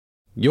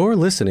You're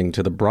listening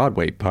to the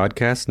Broadway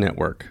Podcast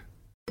Network.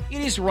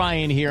 It is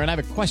Ryan here, and I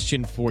have a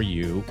question for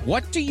you.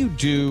 What do you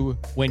do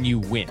when you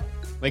win?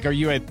 Like, are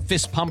you a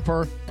fist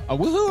pumper, a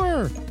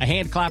woo-hooer, a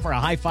hand clapper, a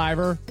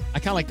high-fiver? I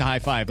kind of like the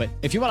high-five, but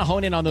if you want to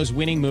hone in on those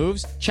winning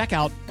moves, check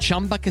out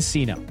Chumba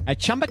Casino. At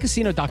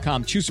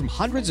ChumbaCasino.com, choose from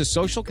hundreds of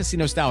social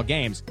casino-style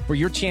games for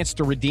your chance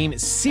to redeem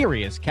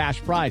serious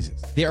cash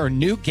prizes. There are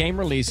new game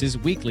releases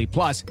weekly,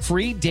 plus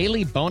free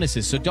daily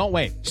bonuses, so don't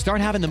wait. Start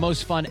having the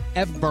most fun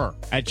ever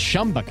at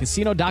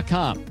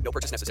ChumbaCasino.com. No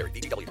purchase necessary.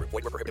 VGW Group.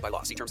 Void where prohibited by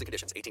law. See terms and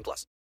conditions.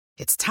 18+.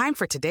 It's time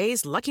for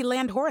today's Lucky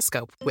Land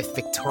horoscope with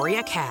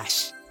Victoria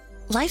Cash.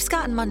 Life's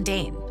gotten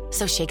mundane,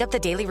 so shake up the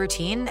daily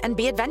routine and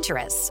be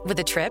adventurous with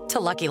a trip to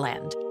Lucky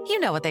Land. You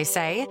know what they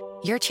say,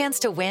 your chance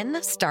to win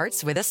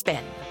starts with a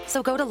spin.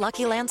 So go to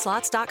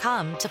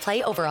LuckyLandSlots.com to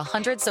play over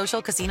 100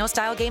 social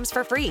casino-style games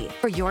for free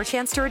for your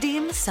chance to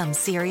redeem some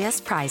serious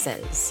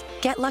prizes.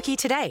 Get lucky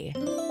today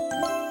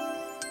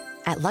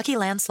at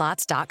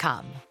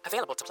LuckyLandSlots.com.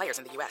 Available to players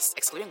in the U.S.,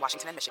 excluding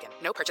Washington and Michigan.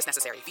 No purchase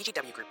necessary.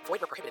 VGW Group.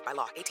 Void where prohibited by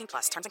law. 18+.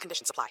 Terms and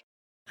conditions apply.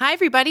 Hi,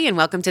 everybody, and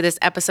welcome to this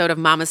episode of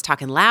Mama's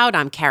Talking Loud.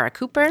 I'm Kara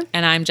Cooper.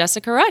 And I'm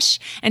Jessica Rush.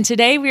 And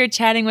today we are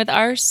chatting with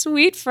our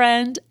sweet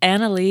friend,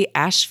 Annalee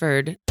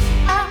Ashford.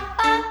 Mama's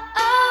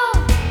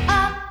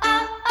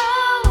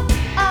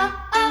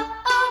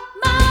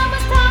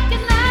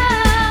talking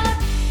loud.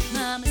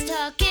 Mama's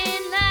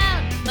talking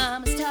loud.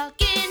 Mama's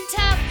talking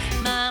tough.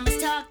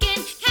 Mama's talking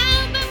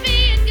how about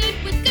being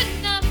good with good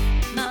enough.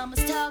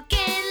 Mama's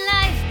talking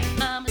life.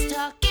 Mama's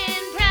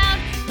talking proud.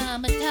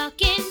 Mama's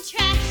talking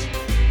trash.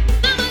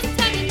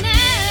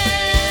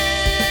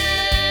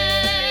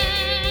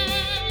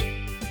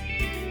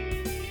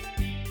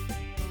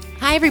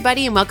 Hi,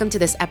 everybody, and welcome to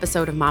this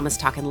episode of Mama's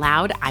Talking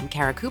Loud. I'm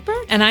Kara Cooper.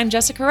 And I'm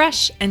Jessica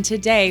Rush. And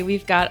today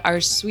we've got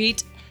our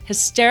sweet,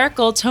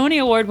 hysterical Tony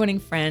Award-winning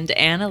friend,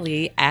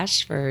 Annalee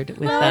Ashford,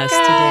 with us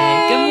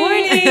today. Good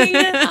morning.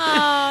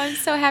 Oh, I'm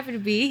so happy to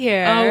be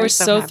here. Oh, we're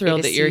so happy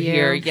thrilled to that you're see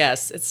here. you.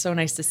 Yes, it's so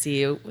nice to see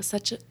you. With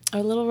such a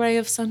little ray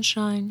of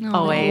sunshine.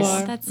 Always.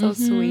 Oh, that's so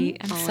sweet.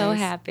 I'm so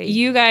happy.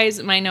 You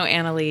guys might know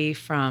Annalee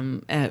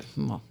from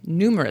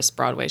numerous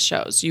Broadway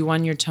shows. You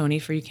won your Tony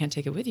for You Can't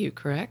Take It With You,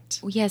 correct?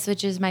 Yes,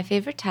 which is my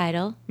favorite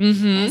title,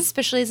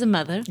 especially as a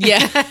mother. Yeah.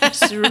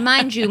 Just to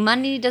remind you,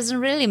 money doesn't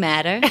really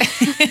matter.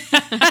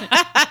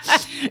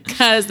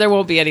 Because there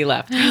won't be any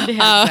left.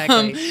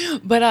 Exactly.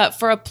 But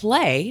for a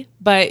play,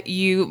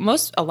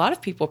 a lot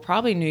of people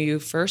probably knew you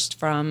first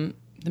from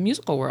the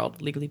musical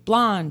world, Legally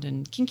Blonde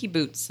and Kinky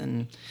Boots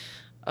and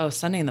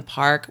Sunday in the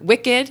Park,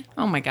 Wicked.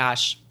 Oh my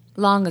gosh.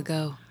 Long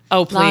ago.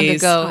 Oh,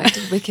 please. Long ago. I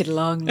did Wicked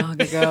long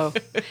ago.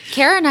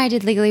 Kara and I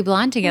did Legally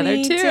Blonde together,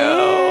 Me too. too.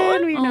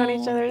 And we've known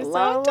each other so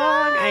long.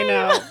 I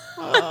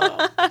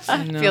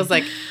know. Feels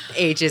like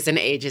ages and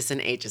ages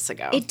and ages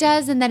ago. It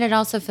does, and then it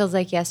also feels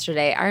like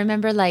yesterday. I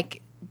remember,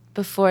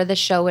 before the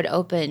show would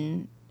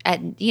open,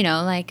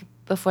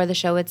 before the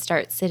show would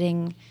start,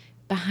 sitting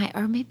behind,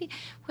 or maybe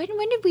when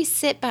did we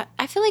sit? But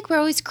I feel like we're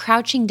always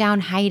crouching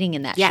down, hiding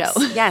in that show.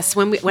 Yes.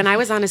 When I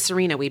was on a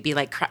Serena, we'd be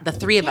like the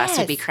three of us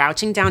would be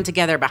crouching down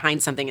together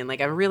behind something in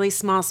like a really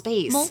small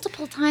space.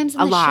 Multiple times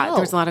in the show.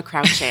 There's a lot of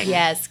crouching.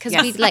 Yes, because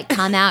we'd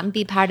come out and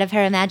be part of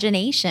her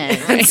imagination.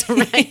 That's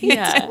right.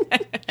 Yeah.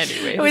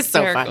 Anyway, it was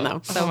so fun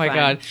though. Oh my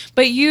God.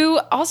 But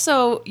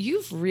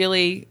you've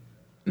really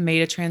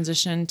made a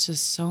transition to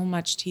so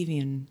much TV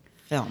and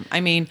film.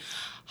 I mean,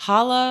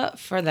 holla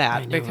for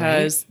that,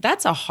 because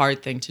that's a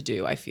hard thing to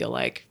do, I feel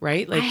like,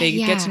 right? Like they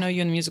get to know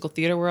you in the musical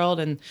theater world,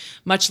 and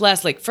much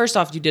less, first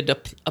off, you did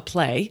a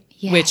play,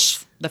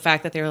 which the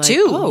fact that they were like,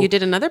 you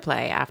did another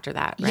play after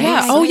that, right?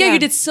 Yeah. You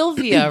did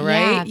Sylvia,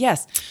 right? Yeah.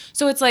 Yes.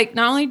 So it's like,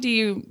 not only do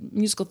you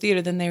musical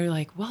theater, then they were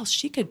like, well,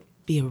 she could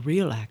be a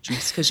real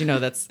actress, because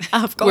that's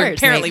of course.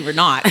 Apparently we're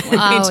not.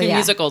 We're into yeah.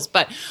 musicals,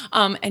 but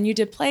and you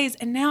did plays,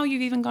 and now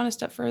you've even gone a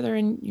step further,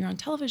 and you're on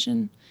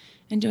television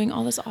and doing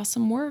all this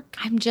awesome work.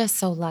 I'm just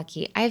so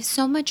lucky. I have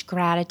so much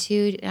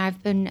gratitude, and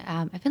I've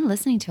been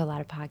listening to a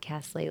lot of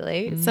podcasts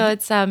lately. So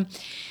it's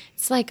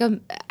like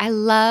I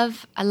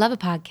love a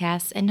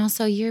podcast, and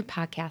also your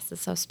podcast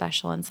is so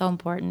special and so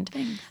important.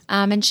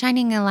 And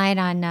shining a light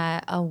on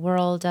a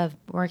world of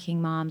working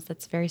moms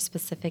that's very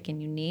specific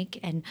and unique,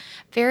 and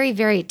very,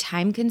 very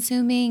time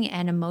consuming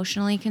and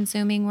emotionally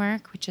consuming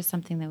work, which is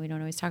something that we don't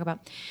always talk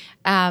about.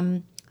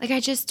 I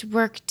just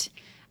worked.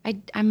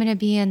 I'm going to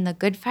be in The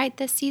Good Fight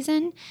this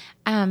season.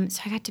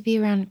 So I got to be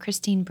around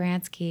Christine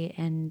Baranski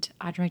and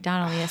Audra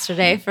McDonald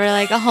yesterday for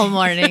a whole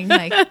morning.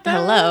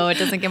 Hello, it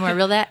doesn't get more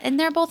real than that. And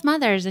they're both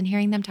mothers, and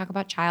hearing them talk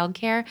about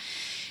childcare,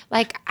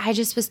 I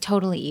just was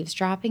totally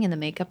eavesdropping in the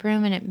makeup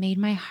room, and it made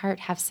my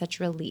heart have such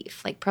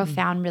relief,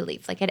 profound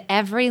relief. At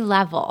every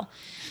level,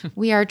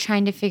 we are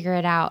trying to figure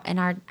it out, and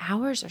our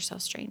hours are so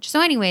strange. So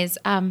anyways,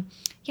 I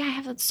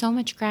have so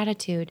much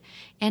gratitude.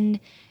 And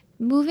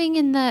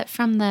moving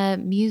from the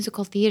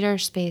musical theater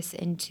space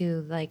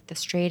into the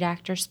straight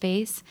actor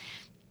space,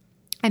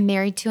 I'm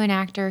married to an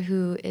actor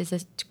who is a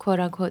quote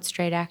unquote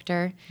straight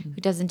actor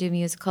who doesn't do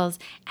musicals,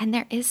 and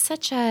there is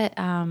such a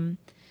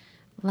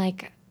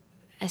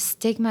a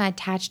stigma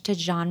attached to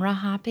genre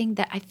hopping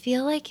that I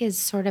feel like is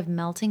sort of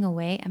melting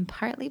away, and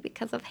partly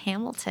because of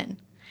Hamilton.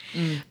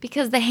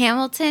 Because the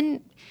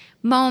Hamilton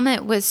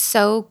moment was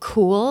so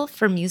cool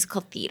for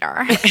musical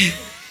theater.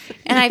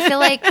 And I feel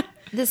like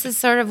this is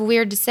sort of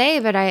weird to say,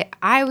 but I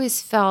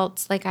always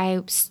felt like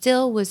I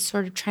still was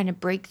sort of trying to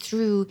break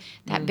through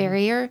that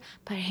barrier.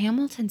 But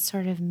Hamilton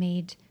sort of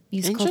made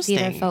musical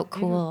theater felt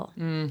cool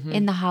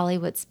in the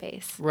Hollywood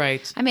space.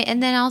 Right. I mean,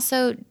 and then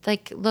also,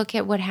 like, look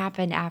at what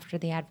happened after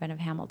the advent of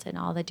Hamilton.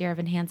 All the Dear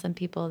Evan Hansen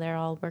people, they're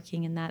all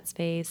working in that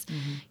space.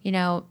 You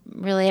know,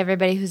 really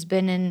everybody who's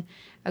been in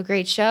a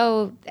great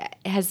show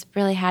has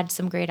really had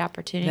some great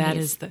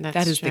opportunities.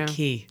 That is the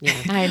key. Yeah.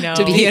 I know.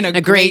 To be in a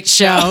great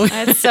show.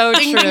 That's so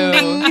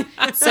true.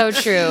 So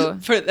true.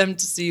 For them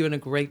to see you in a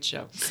great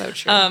show. So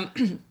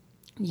true.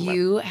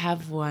 You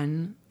have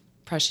one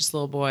precious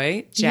little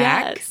boy,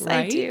 Jack, yes,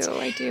 right? I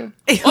do.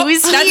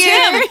 Who's That's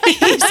him.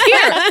 He's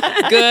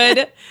here.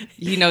 Good.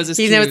 He knows his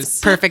cues. knows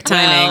perfect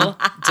timing. Well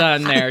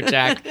done there,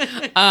 Jack.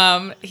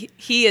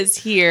 He is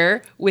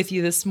here with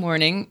you this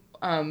morning.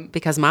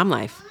 Because mom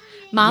life.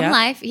 Mom Yeah.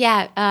 life,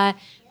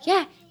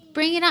 yeah.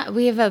 Bring it up.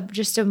 We have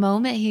just a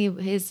moment. He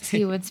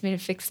wants me to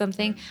fix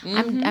something.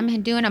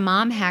 I'm doing a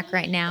mom hack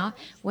right now.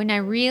 When I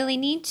really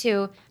need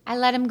to, I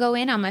let him go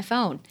in on my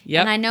phone.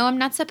 Yep. And I know I'm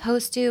not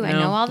supposed to. I No,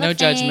 know all the no things.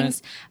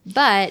 judgment.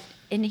 But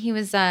he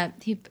was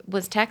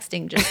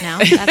texting just now.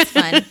 That's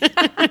fun.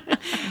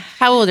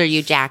 How old are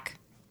you, Jack?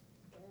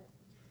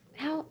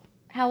 How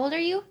old are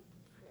you?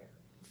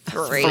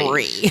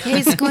 3.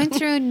 He's going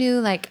through a new,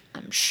 like,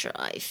 I'm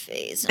shy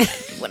phase.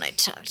 When I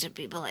talk to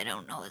people, I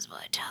don't know as well.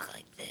 I talk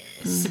like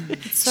this.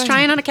 He's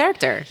trying on a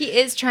character. He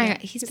is trying.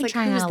 He's been like,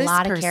 trying who's on a this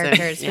lot person? of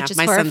characters, Yeah, which is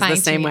my son's horrifying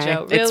the same to me, way.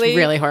 Joe. It's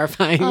really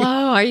horrifying. Oh,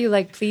 are you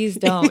like, please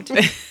don't.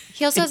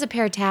 He also has a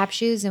pair of tap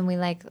shoes, and we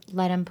like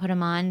let him put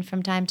them on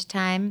from time to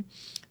time.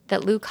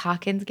 That Luke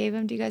Hawkins gave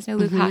him. Do you guys know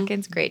Luke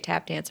Hawkins? Great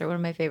tap dancer, one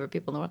of my favorite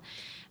people in the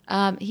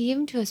world. He gave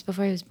them to us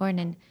before he was born,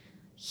 and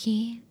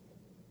he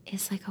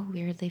is like a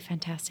weirdly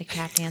fantastic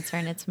tap dancer,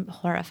 and it's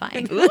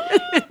horrifying.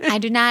 I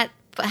do not.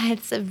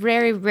 It's a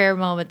very rare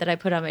moment that I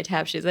put on my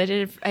tap shoes. I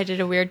did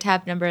a weird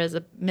tap number as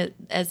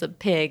a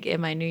pig in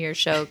my New Year's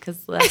show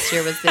because last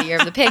year was the year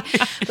of the pig.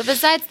 But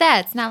besides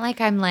that, it's not like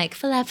I'm like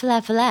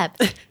flap.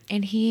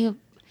 And he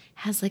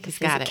has like a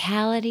got it.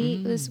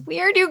 physicality. It was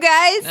weird, you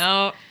guys.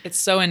 No, it's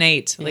so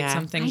innate. Like Yeah.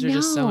 some things I are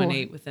just so know.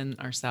 innate within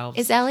ourselves.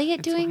 Is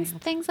Elliot doing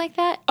things like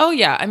that? Oh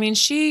yeah, I mean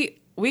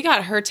we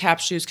got her tap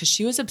shoes because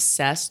she was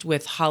obsessed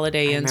with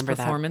Holiday Inn's remember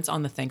that. performance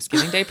on the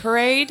Thanksgiving Day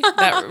parade,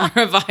 that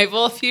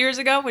revival a few years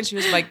ago when she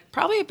was like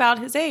probably about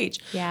his age,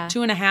 Yeah.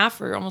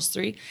 2.5 or almost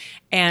 3,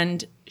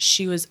 and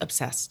she was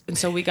obsessed. And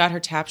so we got her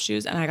tap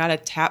shoes, and I got a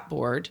tap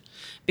board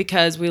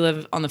because we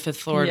live on the 5th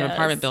floor of an Yes.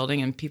 apartment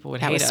building, and people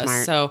would hate was us.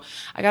 smart. So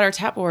I got her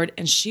tap board,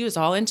 and she was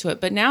all into it.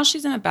 But now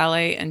she's in a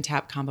ballet and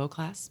tap combo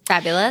class.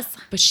 Fabulous.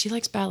 But she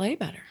likes ballet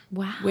better.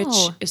 Wow. Which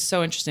is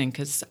so interesting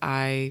because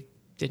I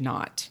did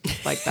not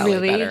like ballet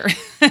Really? better.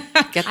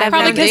 Get that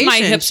Probably because my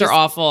foundation. hips are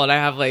awful and I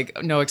have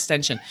like no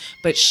extension.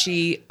 But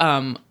she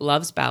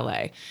loves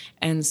ballet.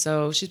 And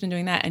so she's been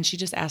doing that. And she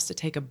just asked to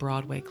take a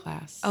Broadway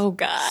class. Oh,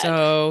 God.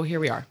 So here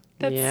we are.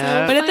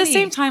 Yeah. But at the funny.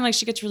 same time, like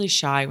she gets really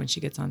shy when she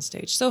gets on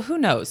stage. So who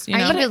knows? You Are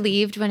know? you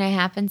relieved when it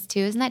happens too?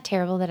 Isn't that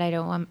terrible that I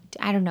don't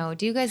know.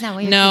 Do you guys not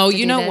want your No, kids to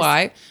you do know this?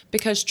 why?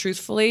 Because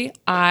truthfully,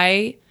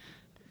 I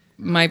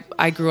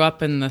grew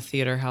up in the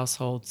theater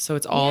household, so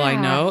it's all I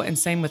Yeah. know. And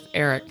same with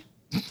Eric.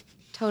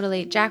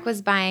 Totally. Jack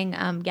was buying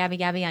Gabby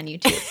Gabby on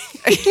YouTube.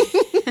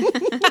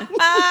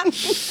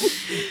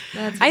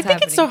 I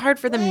think it's so hard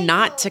for them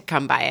not to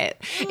come by it.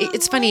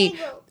 It's funny.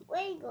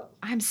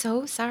 I'm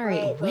so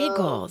sorry.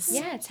 Wiggles.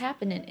 Yeah, it's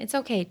happening. It's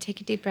okay.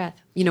 Take a deep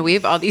breath. You know, we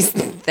have all these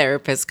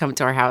therapists come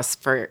to our house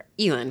for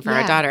Elin, for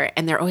our Yeah. daughter,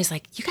 and they're always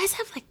like, you guys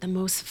have like the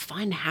most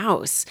fun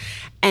house.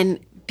 And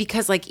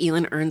because like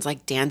Elin earns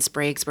like dance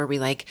breaks where we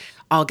like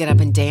all get up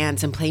and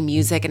dance and play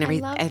music and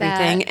love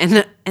everything.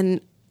 that.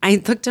 And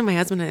I looked at my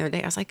husband the other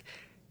day, I was like,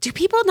 do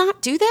people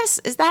not do this?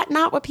 Is that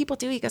not what people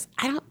do? He goes,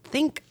 I don't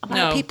think a lot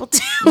No. of people do.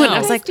 No. And I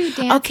was You like, guys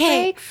do dance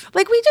okay. breaks?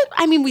 Like we do,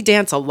 I mean, we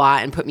dance a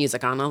lot and put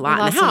music on a lot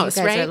in the Also, house,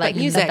 you guys right? are like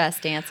But the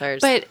best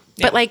dancers. But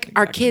like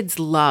our kids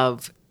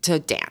love to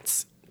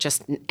dance,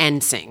 just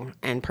and sing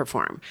and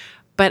perform.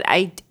 But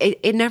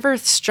it never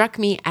struck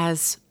me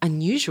as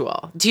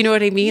unusual. Do you know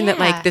what I mean? That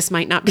Yeah. like this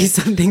might not be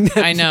something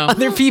that I know.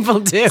 other people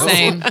do.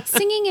 Same.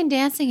 Singing and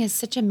dancing is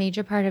such a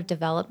major part of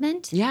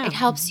development. Yeah. It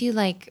helps you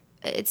like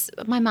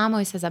my mom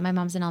always says that. My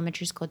mom's an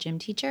elementary school gym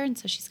teacher, and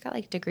so she's got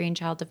like a degree in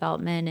child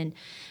development,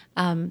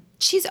 and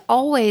she's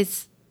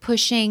always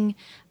pushing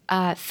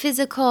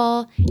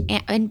physical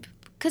and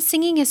because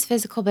singing is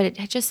physical, but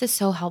it just is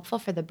so helpful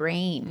for the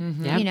brain.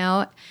 Yep. You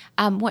know,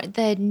 what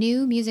the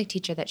new music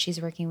teacher that she's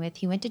working with,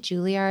 he went to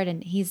Juilliard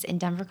and he's in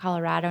Denver,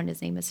 Colorado, and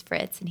his name is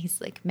Fritz, and he's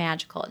like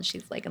magical, and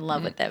she's like in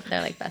love with him.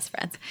 They're like best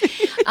friends.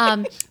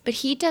 But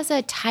he does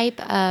a type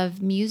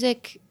of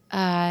music,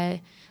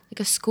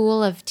 a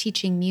school of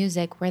teaching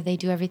music where they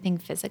do everything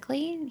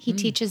physically. He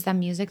teaches them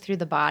music through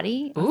the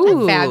body. Isn't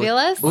that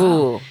fabulous?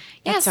 Ooh.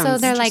 Yeah, That so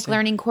sounds they're like interesting.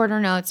 learning quarter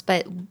notes,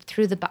 but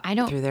through the I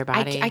don't Through their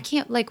body. I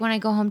can't like when I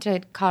go home to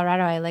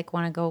Colorado, I like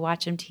want to go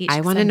watch him teach. I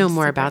 'cause want to I'm know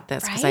more super- about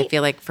this because I right?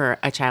 feel like for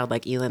a child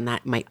like Elin,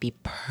 that might be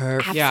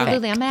perfect.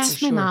 Absolutely. I'm gonna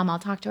ask my mom. I'll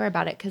talk to her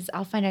about it because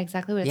I'll find out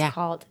exactly what Yeah, it's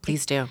called.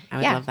 please do. I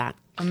would Yeah. love that.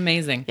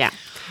 Amazing. Yeah.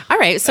 All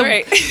right. So All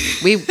right.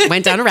 we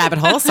went down a rabbit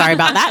hole. Sorry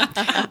about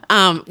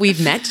that. We've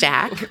met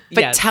Jack,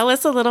 but Yes. tell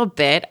us a little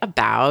bit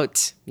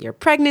about your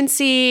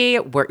pregnancy.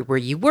 Were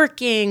you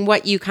working?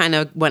 What you kind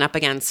of went up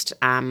against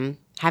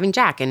having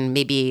Jack, and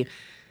maybe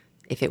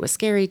if it was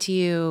scary to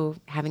you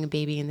having a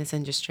baby in this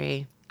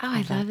industry. Oh,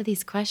 I love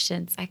these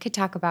questions. I could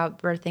talk about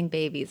birthing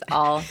babies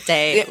all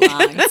day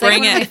long. It's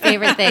Bring like one of my it.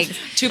 favorite things.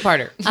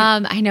 Two-parter.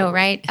 I know,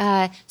 right?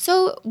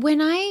 So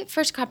when I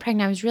first got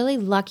pregnant, I was really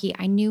lucky.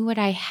 I knew what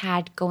I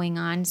had going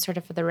on sort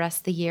of for the rest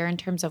of the year in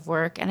terms of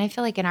work. And I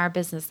feel like in our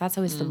business, that's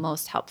always the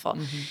most helpful.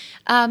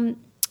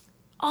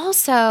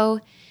 Also,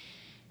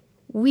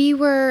 we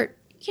were,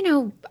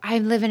 I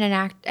live in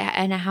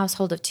in a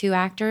household of 2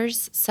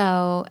 actors.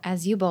 So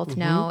as you both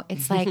know,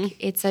 it's like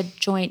it's a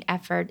joint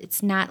effort.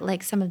 It's not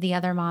like some of the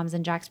other moms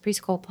in Jack's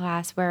preschool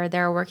class where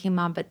they're a working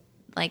mom, but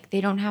like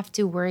they don't have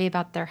to worry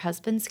about their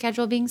husband's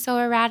schedule being so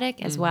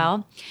erratic as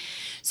well.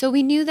 So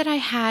we knew that I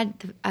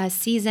had a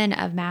season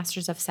of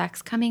Masters of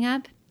Sex coming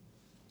up.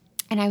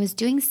 And I was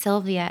doing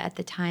Sylvia at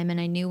the time, and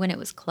I knew when it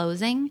was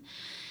closing.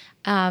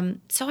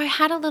 So I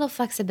had a little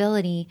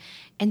flexibility.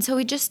 And so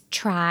we just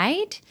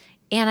tried.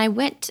 And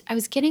when I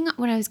was getting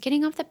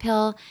off the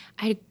pill,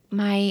 I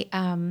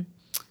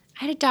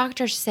had a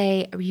doctor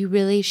say, you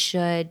really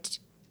should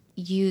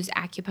use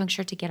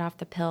acupuncture to get off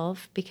the pill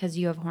because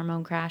you have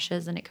hormone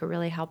crashes and it could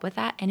really help with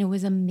that. And it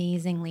was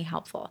amazingly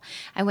helpful.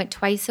 I went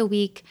twice a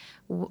week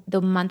the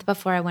month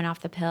before I went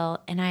off the pill,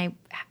 and I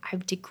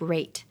did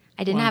great.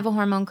 I didn't have a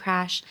hormone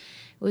crash.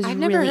 It was I've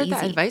really never heard easy.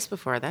 that advice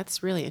before.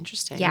 That's really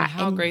interesting. Yeah.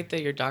 How and- great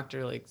that your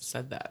doctor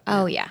said that.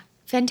 Oh, yeah.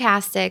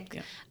 Fantastic.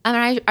 Yeah.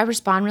 I mean, I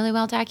respond really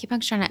well to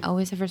acupuncture, and I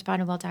always have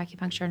responded well to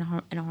acupuncture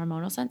in a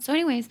hormonal sense. So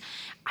anyways,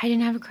 I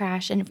didn't have a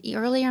crash. And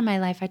earlier in my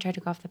life, I tried to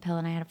go off the pill,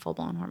 and I had a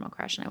full-blown hormone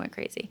crash, and I went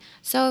crazy.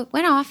 So it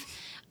went off.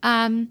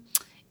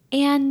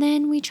 And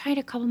then we tried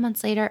a couple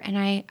months later, and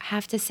I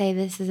have to say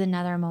this is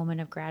another moment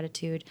of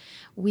gratitude.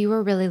 We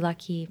were really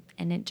lucky,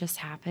 and it just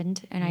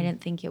happened, and I didn't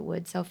think it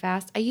would so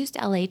fast. I used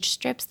LH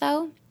strips,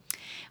 though,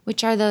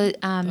 which are the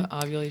The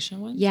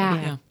ovulation one?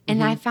 yeah.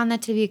 And I found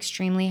that to be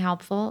extremely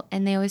helpful.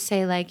 And they always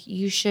say, like,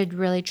 you should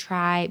really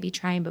be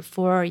trying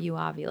before you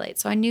ovulate.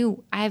 So I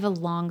knew I have a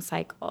long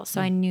cycle. So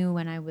I knew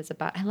when I was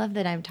I love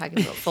that I'm talking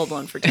about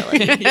full-blown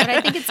fertility. But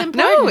I think it's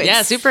important. No, it's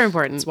Yes. super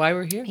important. That's why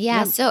we're here.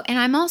 Yeah. So, and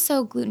I'm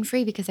also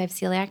gluten-free because I have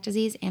celiac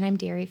disease, and I'm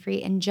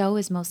dairy-free, and Joe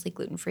is mostly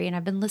gluten-free. And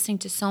I've been listening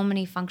to so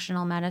many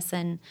functional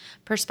medicine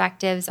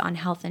perspectives on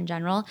health in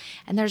general.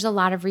 And there's a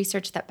lot of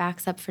research that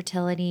backs up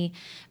fertility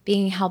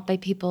being helped by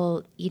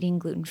people eating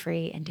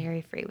gluten-free and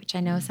dairy-free, which I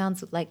know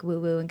sounds like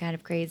woo-woo and kind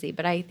of crazy.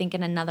 But I think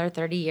in another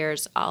 30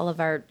 years,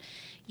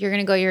 you're going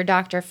to go to your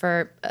doctor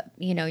for,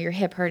 your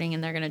hip hurting,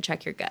 and they're going to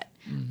check your gut.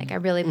 Like, I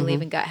really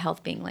believe in gut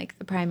health being like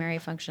the primary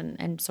function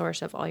and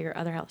source of all your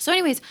other health. So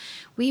anyways,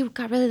 we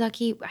got really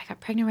lucky. I got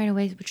pregnant right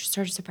away, which was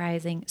sort of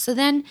surprising. So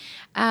then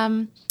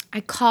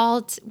I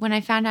called, when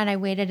I found out, I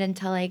waited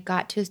until I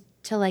got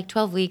to like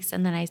 12 weeks,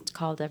 and then I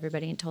called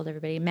everybody and told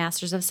everybody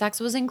Masters of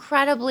Sex was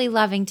incredibly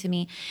loving to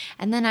me.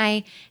 And then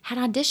I had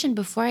auditioned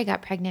before I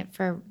got pregnant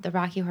for the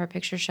Rocky Horror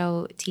Picture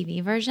Show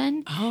TV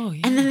version. Oh,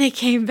 yeah. And then they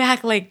came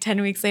back like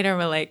 10 weeks later and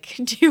were like,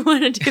 do you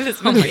want to do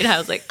this movie? And I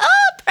was like,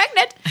 oh,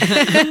 pregnant.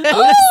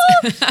 Oh.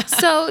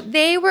 So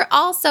they were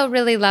also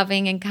really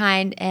loving and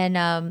kind.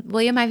 And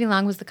William Ivy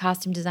Long was the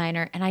costume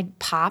designer. And I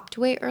popped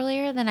way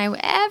earlier than I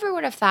ever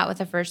would have thought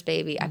with a first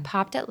baby. I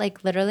popped it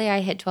like literally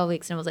I hit 12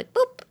 weeks and it was like,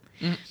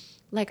 boop.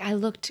 Like, I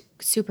looked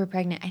super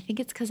pregnant. I think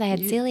it's because I had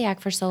celiac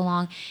for so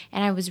long,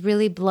 and I was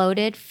really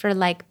bloated for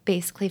like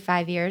basically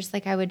 5 years.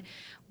 Like, I would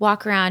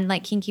walk around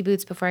like kinky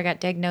boots before I got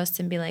diagnosed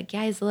and be like,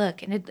 guys,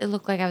 look. And it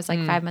looked like I was like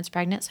 5 months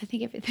pregnant. So I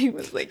think everything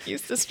was like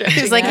used to stretching.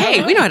 It was like,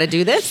 hey, we know how to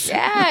do this.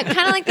 Yeah,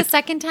 kind of like the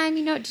second time,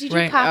 did you do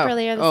Right. pop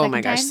earlier the Oh second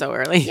my gosh, time? so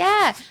early.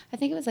 Yeah, I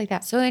think it was like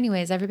that. So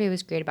anyways, everybody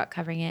was great about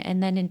covering it.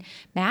 And then in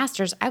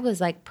Masters, I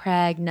was like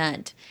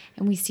pregnant.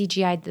 And we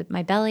CGI'd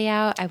my belly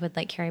out. I would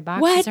like carry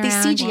boxes What? around.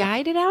 They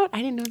CGI'd it out? I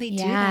didn't know they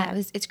do Yeah,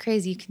 that. it's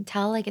crazy. You can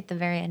tell like at the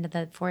very end of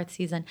the 4th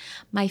season,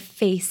 my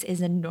face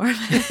is enormous.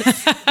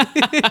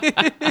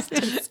 It's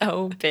just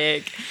so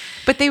big.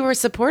 But they were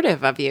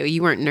supportive of you.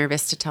 You weren't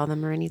nervous to tell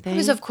them or anything? I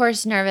was of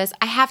course nervous.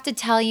 I have to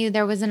tell you,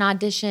 there was an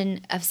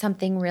audition of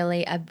something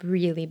a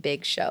really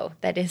big show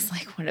that is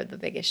like one of the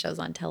biggest shows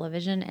on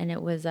television. And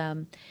it was, I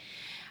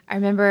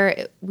remember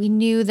we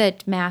knew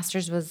that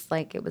Masters was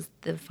like, it was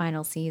the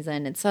final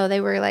season. And so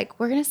they were like,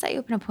 we're going to set you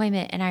up an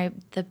appointment.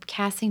 And the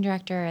casting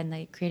director and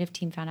the creative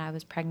team found out I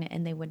was pregnant,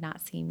 and they would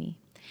not see me.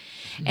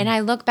 And I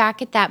look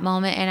back at that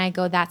moment and I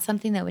go, that's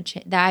something that would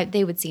that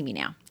they would see me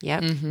now.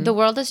 Yep. The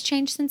world has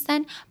changed since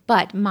then,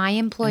 but my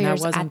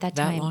employers wasn't at that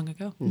that time long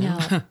ago. No.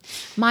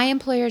 My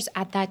employers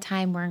at that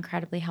time were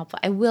incredibly helpful.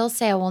 I will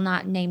say, I will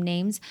not name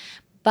names,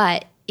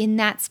 but in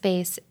that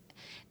space,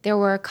 there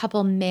were a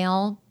couple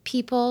male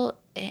people.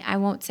 I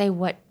won't say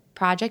what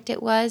project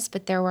it was,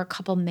 but there were a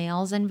couple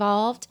males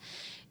involved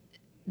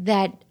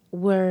that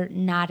were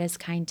not as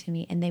kind to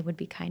me, and they would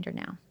be kinder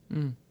now.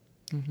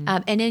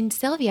 And in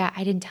Sylvia,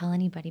 I didn't tell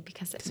anybody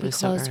because we was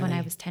so closed when I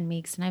early. was 10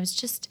 weeks. And I was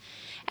just,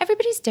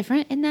 everybody's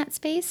different in that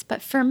space.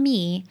 But for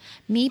me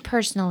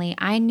personally,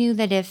 I knew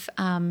that if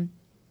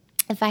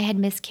I had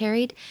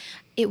miscarried,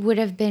 it would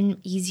have been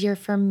easier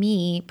for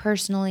me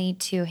personally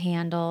to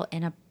handle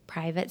in a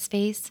private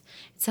space.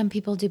 Some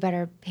people do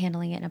better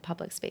handling it in a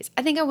public space.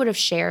 I think I would have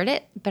shared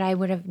it, but I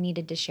would have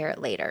needed to share it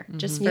later,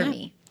 just for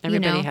me.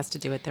 Everybody has to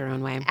do it their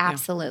own way.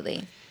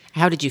 Absolutely.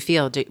 How did you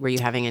feel? Were you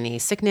having any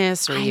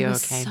sickness? Were you I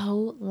was okay?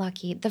 so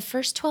lucky. The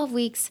first 12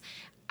 weeks,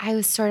 I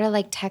was sort of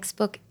like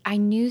textbook. I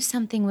knew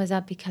something was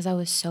up because I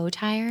was so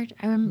tired.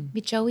 I remember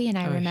Joey and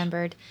I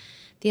remembered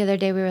the other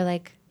day we were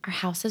like, our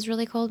house is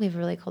really cold. We have a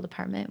really cold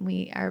apartment.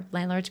 Our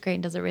landlord's great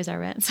and doesn't raise our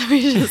rent, so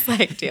we just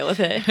like deal with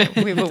it.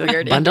 We have a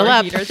weird Bundle indoor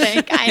up. heater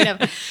thing, kind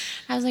of.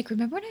 I was like,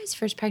 remember when I was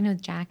first pregnant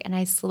with Jack and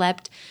I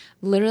slept?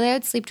 Literally, I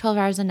would sleep 12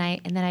 hours a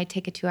night and then I'd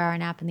take a 2-hour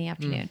nap in the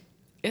afternoon.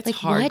 It's Like,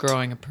 hard what?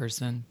 growing a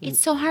person. It's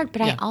so hard,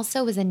 but I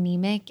also was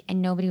anemic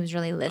and nobody was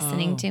really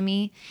listening to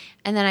me.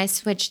 And then I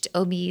switched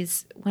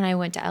OBs when I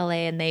went to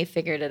LA and they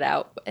figured it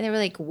out. And they were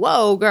like,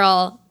 whoa,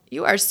 girl,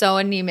 you are so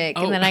anemic.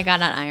 And then I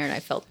got on iron. I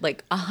felt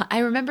like, I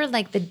remember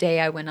like the day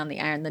I went on the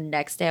iron, the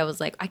next day I was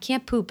like, I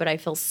can't poop, but I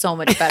feel so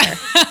much better.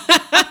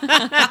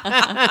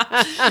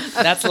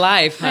 That's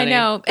life, honey. I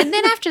know. And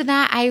then after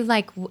that,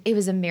 it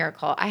was a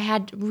miracle.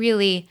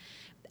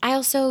 I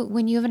also,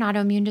 when you have an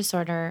autoimmune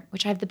disorder,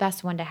 which I have the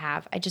best one to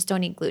have, I just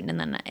don't eat gluten and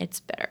then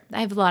it's better.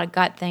 I have a lot of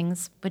gut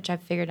things, which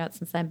I've figured out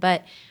since then,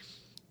 but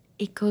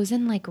it goes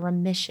in like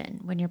remission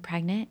when you're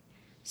pregnant.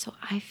 So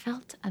I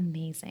felt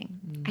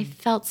amazing. I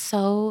felt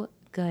so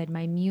good.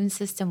 My immune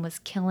system was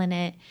killing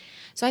it.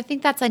 So I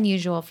think that's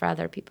unusual for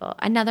other people.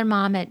 Another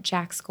mom at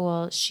Jack's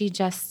school, she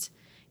just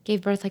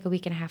gave birth like a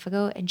week and a half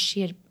ago and she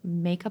had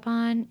makeup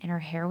on and her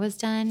hair was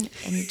done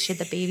and she had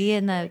the baby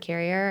in the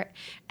carrier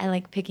and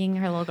like picking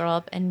her little girl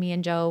up and me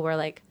and Joe were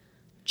like,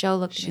 Joe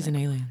looked at me She's like,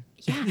 an alien.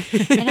 yeah.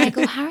 And I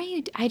go, how are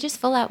you? I just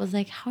full out was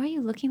like, how are you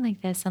looking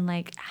like this? And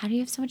like, how do you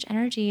have so much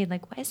energy?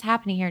 Like, what is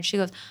happening here? And she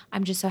goes,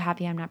 I'm just so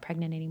happy I'm not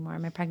pregnant anymore.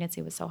 My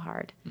pregnancy was so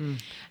hard.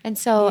 And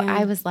so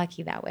I was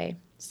lucky that way.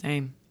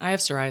 Same. I have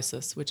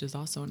psoriasis, which is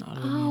also an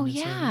autoimmune Oh,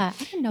 disorder. yeah.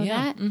 I didn't know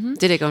that.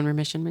 Did it go in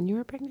remission when you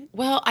were pregnant?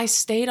 Well, I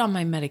stayed on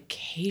my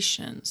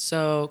medication.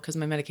 So, because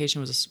my medication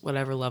was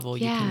whatever level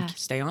you Yeah. can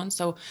stay on.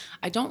 So,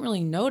 I don't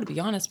really know, to be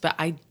honest, but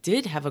I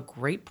did have a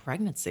great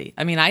pregnancy.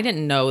 I mean, I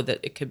didn't know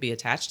that it could be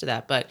attached to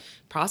that, but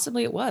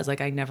possibly it was.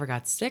 Like, I never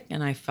got sick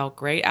and I felt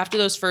great. After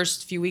those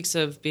first few weeks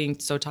of being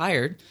so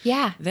tired,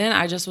 Yeah. then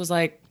I just was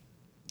like,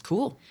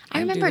 cool. I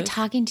can do remember this.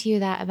 talking to you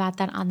about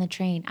that on the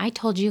train. I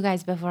told you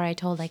guys before I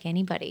told like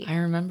anybody. I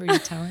remember you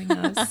telling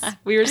us.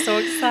 We were so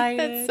excited.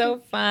 That's so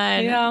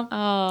fun. Yeah. Oh,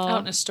 Out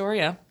in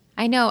Astoria.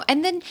 I know.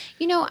 And then,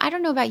 I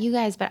don't know about you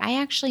guys, but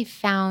I actually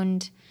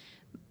found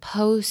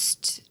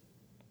post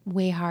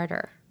way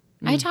harder.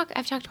 I've talked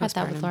about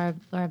that with Laura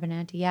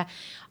Benanti. Yeah.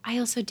 I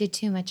also did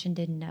too much and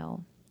didn't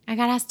know. I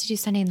got asked to do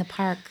Sunday in the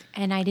Park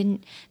and I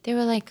didn't, they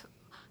were like,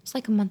 it's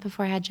like a month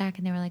before I had Jack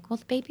and they were like, well,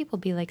 the baby will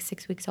be like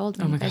 6 weeks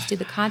old when you guys do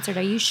the concert.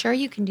 Are you sure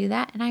you can do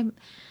that? And I'm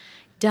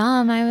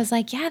dumb. I was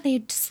like, yeah,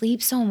 they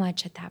sleep so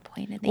much at that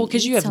point. And they Well,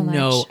 because you eat have so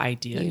no much.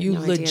 idea. You You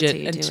have no idea legit, till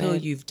you do until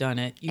it. you've done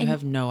it, you And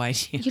have no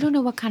idea. You don't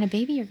know what kind of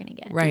baby you're going to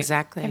get. Right.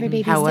 Exactly. Every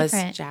baby's How was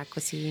different. Jack?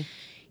 Was he?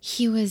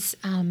 He was,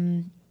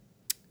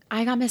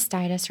 I got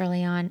mastitis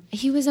early on.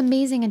 He was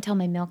amazing until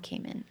my milk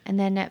came in. And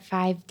then at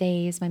 5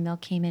 days, my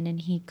milk came in and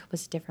he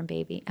was a different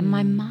baby. And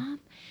my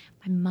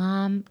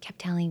mom kept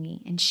telling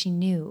me, and she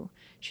knew.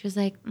 She was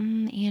like,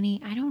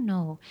 Annie, I don't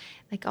know.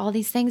 Like all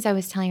these things I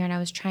was telling her, and I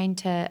was trying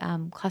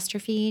to cluster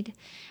feed.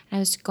 And I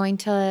was going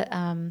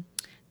to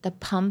the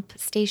pump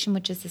station,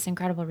 which is this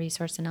incredible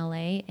resource in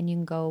LA, and you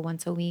can go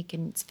once a week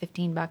and it's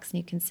 $15 and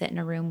you can sit in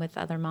a room with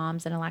other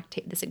moms and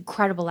this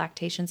incredible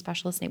lactation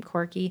specialist named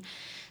Corky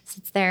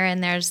sits there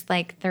and there's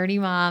like 30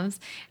 moms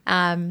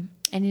and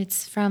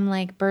it's from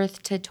like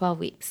birth to 12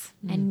 weeks.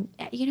 And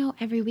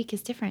every week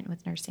is different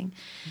with nursing.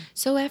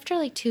 So after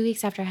like 2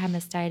 weeks after I had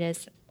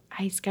mastitis,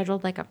 I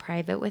scheduled like a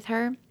private with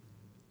her.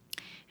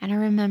 And I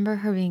remember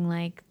her being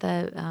like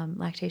the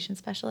lactation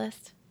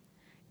specialist.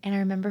 And I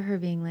remember her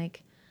being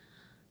like,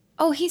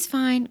 oh, he's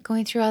fine,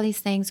 going through all these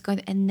things.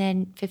 And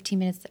then 15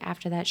 minutes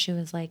after that, she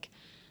was like,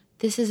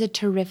 this is a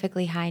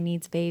terrifically high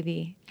needs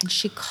baby. And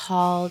she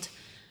called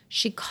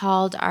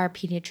our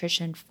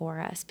pediatrician for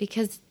us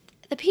because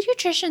the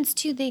pediatricians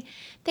too, they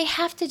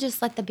have to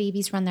just let the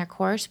babies run their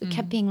course. We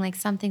kept being like,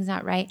 something's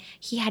not right.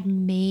 He had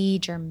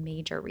major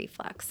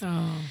reflux.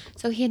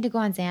 So he had to go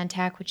on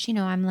Zantac, which,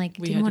 I'm like,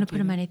 didn't want to put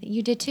him on anything.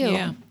 You did too.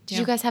 Yeah. Did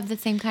you guys have the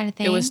same kind of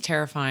thing? It was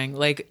terrifying.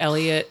 Like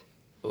Elliot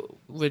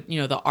would,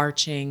 the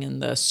arching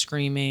and the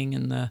screaming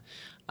and the,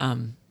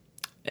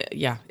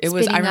 it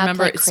was, I Spitting up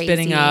remember like it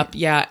spitting crazy. up.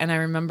 Yeah. And I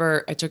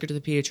remember I took her to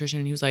the pediatrician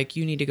and he was like,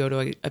 you need to go to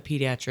a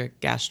pediatric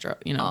gastro,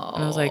 And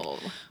I was like,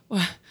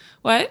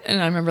 what?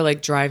 And I remember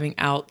like driving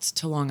out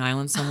to Long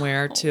Island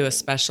somewhere to a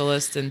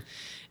specialist. And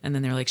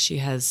then they're like, she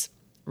has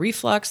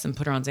reflux, and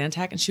put her on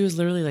Zantac. And she was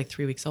literally like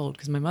 3 weeks old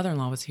because my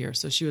mother-in-law was here.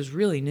 So she was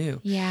really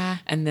new. Yeah.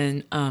 And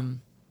then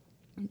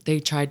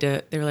they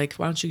were like,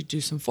 why don't you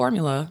do some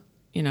formula,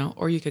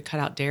 or you could cut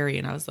out dairy.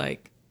 And I was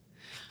like,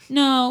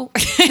 no,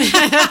 because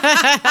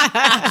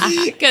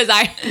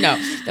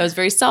that was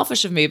very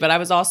selfish of me, but I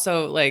was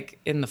also like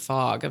in the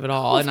fog of it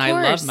all. Of and I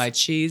love course. my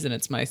cheese and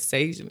it's my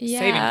saving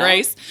Yeah.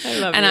 grace. I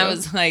love and you. I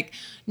was like,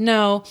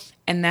 no.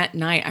 And that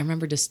night I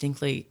remember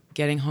distinctly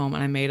getting home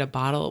and I made a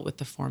bottle with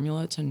the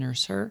formula to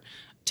nurse her,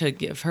 to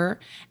give her.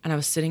 And I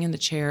was sitting in the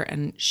chair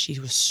and she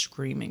was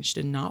screaming. She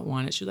did not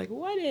want it. She was like,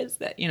 what is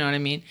that? You know what I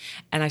mean?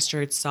 And I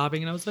started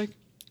sobbing and I was like,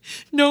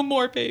 no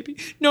more, baby,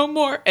 no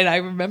more. And I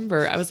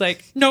remember I was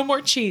like, no more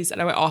cheese. And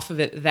I went off of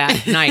it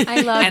that night. I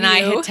love and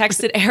I you. had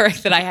texted Eric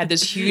that I had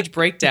this huge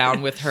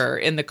breakdown with her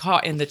in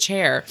the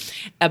chair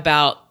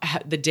about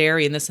the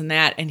dairy and this and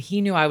that. And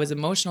he knew I was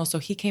emotional. So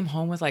he came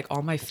home with like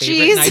all my favorite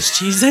Cheese. nice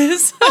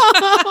cheeses.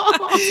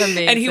 That's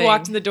amazing. And he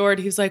walked in the door and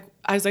he was like,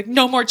 I was like,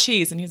 no more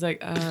cheese. And he's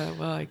like,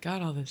 well, I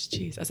got all this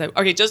cheese. I said,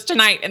 okay, just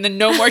tonight. And then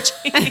no more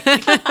cheese.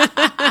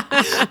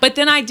 But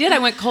then I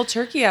went cold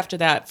turkey after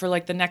that for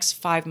like the next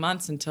 5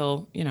 months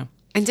until,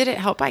 And did it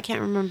help? I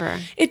can't remember.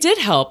 It did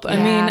help.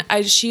 Yeah.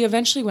 I mean, she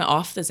eventually went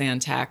off the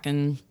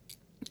Zantac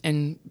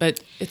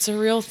but it's a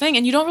real thing.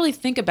 And you don't really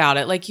think about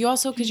it. Like you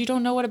also, because you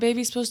don't know what a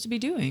baby's supposed to be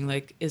doing.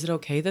 Like, is it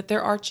okay that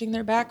they're arching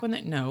their back when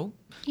no.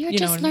 You're You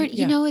know just what I mean?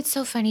 learning. Yeah. It's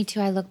so funny too.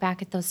 I look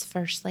back at those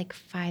first like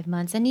 5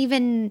 months, and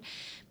even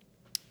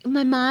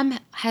my mom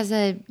has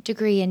a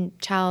degree in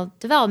child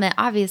development,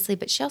 obviously,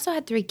 but she also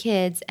had 3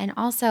 kids, and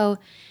also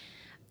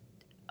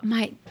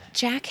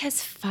Jack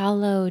has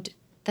followed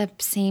the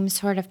same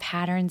sort of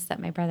patterns that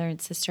my brother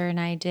and sister and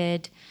I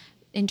did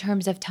in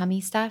terms of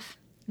tummy stuff.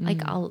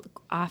 Like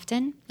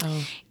often.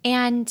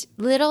 And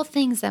little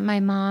things that my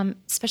mom,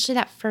 especially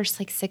that first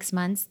like 6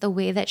 months, the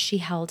way that she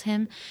held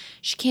him.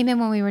 She came in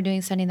when we were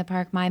doing Sunday in the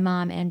Park. My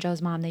mom and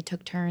Joe's mom, they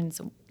took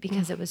turns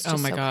because it was just Oh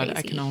my so God, crazy.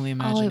 I can only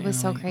imagine, Oh, it was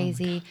so Emily. Oh my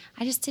crazy.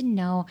 I just didn't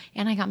know.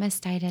 And I got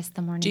mastitis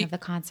the morning of the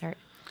concert.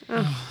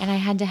 And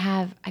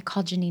I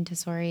called Janine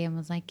Tesori and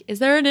was like, is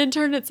there an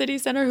intern at City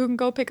Center who can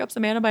go pick up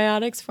some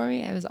antibiotics for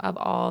me? I was up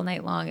all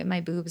night long and my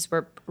boobs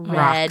were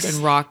red.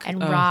 Rocks.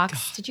 And Oh,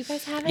 rocks. Did you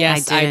guys have it?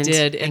 Yes, I didn't,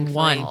 did in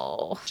one.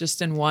 Oh.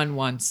 Just in one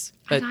once.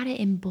 I But got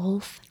it in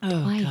both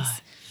Oh,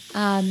 twice.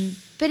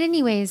 But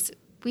anyways,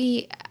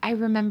 I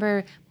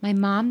remember my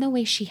mom, the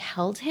way she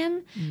held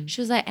him, she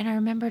was like, and I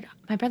remembered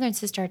my brother and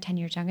sister are 10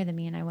 years younger than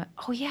me. And I went,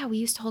 oh yeah, we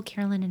used to hold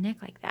Carolyn and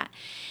Nick like that.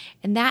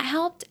 And that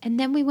helped. And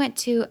then we went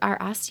to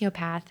our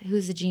osteopath,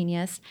 who's a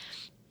genius.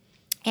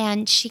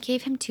 And she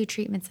gave him 2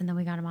 treatments and then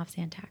we got him off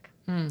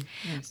Zantac.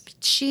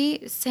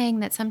 She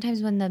saying that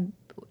sometimes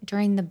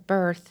during the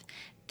birth,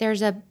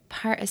 there's a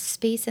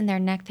space in their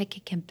neck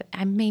that can,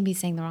 I may be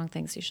saying the wrong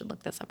thing, so you should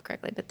look this up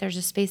correctly, but there's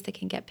a space that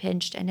can get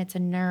pinched and it's a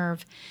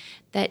nerve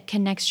that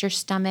connects your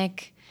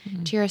stomach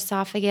to your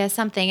esophagus,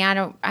 something.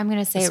 I'm going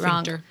to say it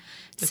wrong. Sphincter.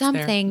 It's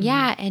Something, there.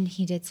 yeah. And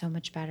he did so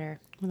much better.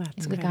 And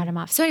we got him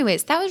off. So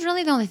anyways, that was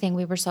really the only thing.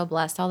 We were so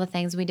blessed. All the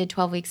things we did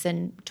 12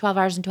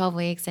 hours and 12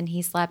 weeks, and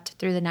he slept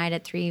through the night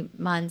at 3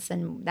 months,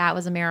 and that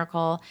was a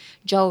miracle.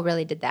 Joe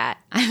really did that.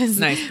 I was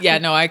nice. Yeah,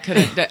 no, I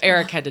couldn't.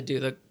 Eric had to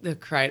do the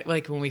cry.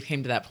 Like when we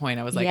came to that point,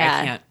 I was like, Yeah.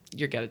 I can't.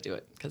 You're got to do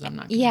it because I'm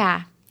not. Gonna.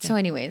 Yeah. So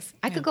anyways,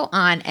 I could go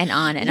on and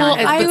on and Well,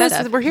 on. I But that's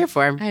stuff. what we're here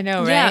for. I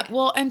know, Yeah. right?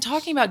 Well, and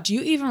talking about, do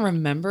you even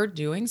remember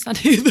doing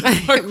Sunday in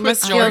the Park with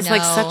Must George? feels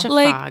like no. such a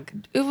Like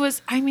fog. it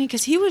was. I mean,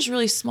 because he was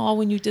really small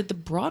when you did the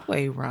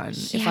Broadway run.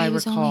 Yeah, if I it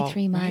was recall, only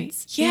 3 right?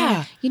 months.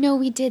 Yeah. You know,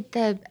 we did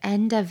the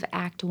end of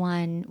Act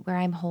 1 where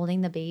I'm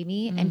holding the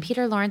baby, and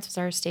Peter Lawrence was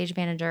our stage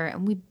manager,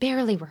 and we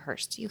barely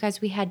rehearsed. You guys,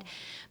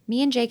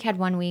 me and Jake had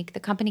 1 week. The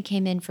company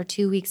came in for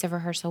 2 weeks of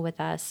rehearsal with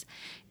us.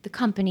 The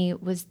company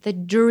was the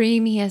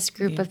dreamiest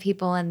group of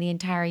people in the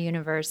entire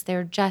universe.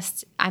 They're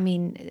just,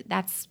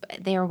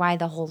 they're why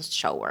the whole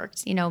show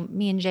worked. You know,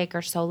 me and Jake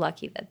are so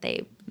lucky that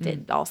they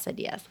all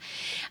said yes.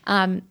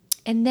 And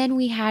then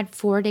we had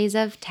 4 days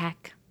of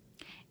tech.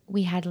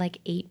 We had like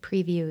 8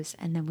 previews,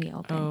 and then we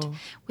opened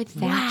with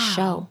that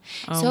show.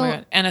 Oh so, my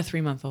God. And a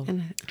 3-month-old.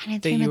 and a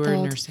that you were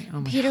 3-month-old. nursing.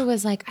 Oh my Peter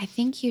was like, I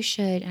think you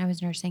should, and I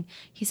was nursing.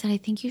 He said, I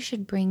think you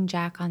should bring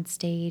Jack on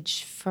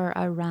stage for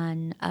a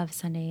run of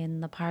Sunday in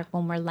the Park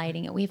when we're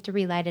lighting it. We have to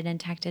relight it in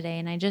tech today.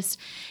 And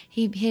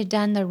he had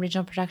done the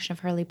original production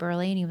of Hurly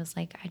Burly, and he was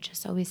like, I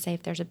just always say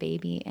if there's a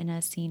baby in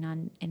a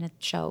scene in a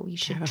show, you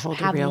should hold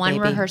a have real one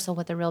baby. rehearsal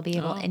with a real baby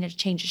and it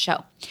change the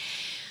show.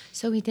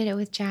 So we did it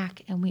with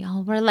Jack, and we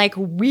all were like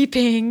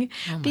weeping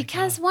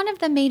because one of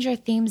the major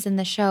themes in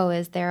the show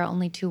is there are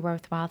only two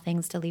worthwhile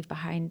things to leave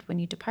behind when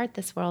you depart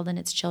this world, and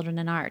it's children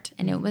and art.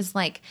 And it was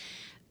like,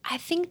 I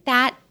think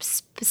that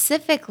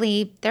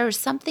specifically, there was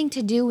something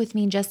to do with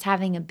me just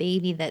having a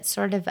baby that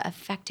sort of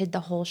affected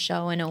the whole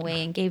show in a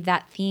way and gave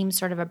that theme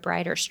sort of a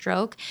brighter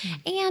stroke.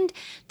 And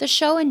the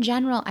show in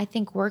general, I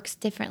think, works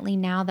differently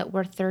now that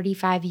we're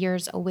 35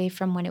 years away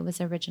from when it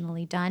was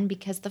originally done,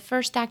 because the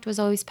first act was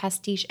always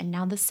pastiche and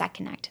now the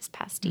second act is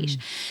pastiche.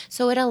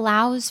 So it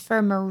allows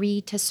for Marie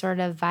to sort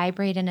of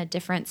vibrate in a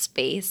different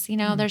space. You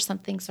know, there's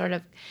something sort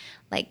of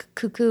like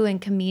cuckoo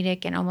and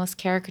comedic and almost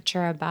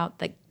caricature about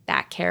that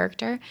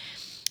character.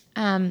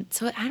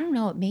 So I don't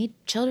know, it made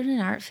Children in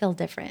Art feel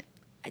different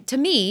to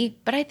me,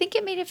 but I think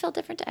it made it feel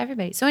different to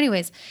everybody. So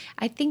anyways,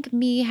 I think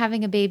me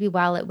having a baby,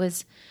 while it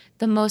was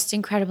the most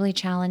incredibly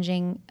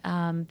challenging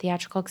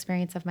theatrical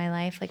experience of my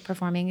life, like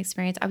performing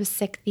experience, I was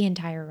sick the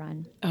entire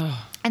run.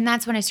 And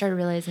that's when I started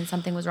realizing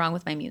something was wrong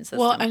with my immune system.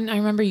 Well, and I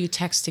remember you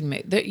texting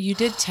me. You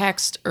did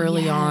text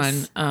early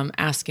Yes. on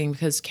asking,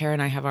 because Kara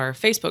and I have our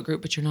Facebook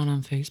group, but you're not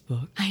on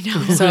Facebook. I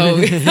know. So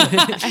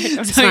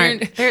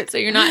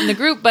you're not in the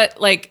group,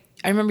 but like,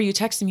 I remember you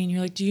texting me and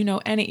you're like, do you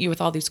know you with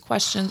all these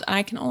questions? And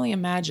I can only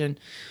imagine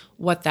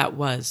what that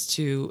was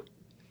to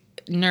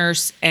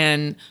nurse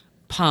and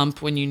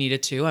pump when you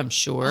needed to, I'm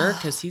sure,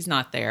 because he's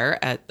not there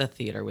at the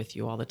theater with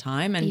you all the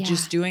time. And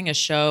just doing a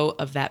show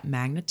of that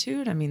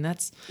magnitude, I mean,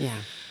 that's...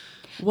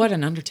 What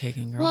an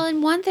undertaking, girl. Well,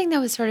 and one thing that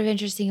was sort of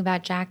interesting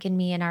about Jack and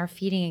me and our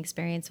feeding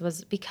experience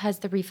was because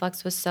the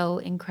reflux was so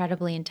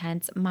incredibly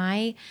intense.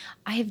 I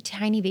have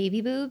tiny baby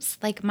boobs.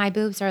 Like, my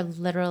boobs are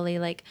literally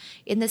like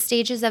in the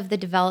stages of the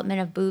development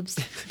of boobs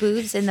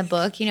in the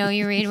book, you know,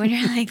 you read when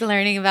you're like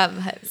learning about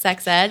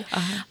sex ed.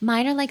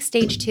 Mine are like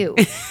stage 2.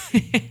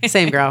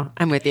 Same, girl.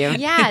 I'm with you.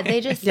 Yeah, they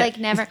just like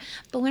never.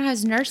 But when I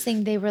was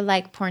nursing, they were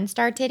like porn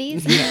star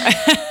titties.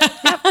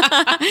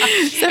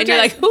 And you're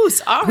like, who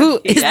is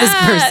this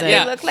person?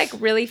 They look like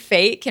really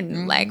fake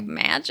and like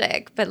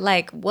magic, but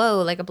like,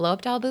 whoa, like a blow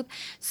up doll boob.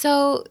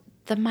 So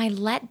my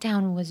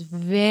letdown was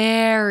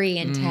very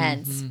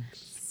intense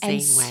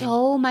and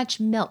so much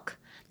milk.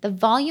 The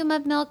volume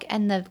of milk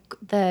and the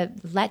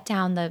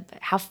letdown,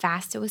 how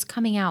fast it was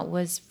coming out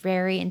was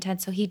very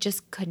intense. So he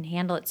just couldn't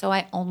handle it. So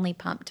I only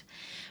pumped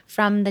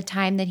from the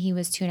time that he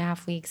was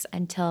 2.5 weeks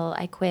until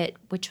I quit,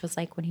 which was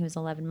like when he was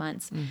 11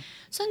 months.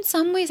 So in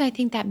some ways, I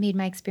think that made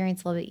my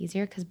experience a little bit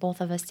easier because both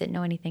of us didn't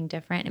know anything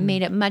different. It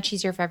made it much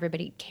easier for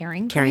everybody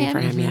caring for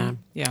him.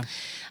 Yeah.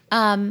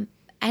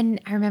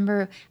 And I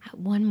remember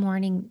one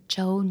morning,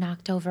 Joe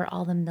knocked over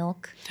all the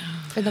milk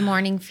for the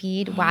morning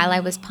feed while I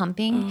was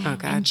pumping. Oh,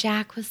 God. And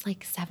Jack was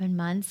like 7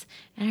 months.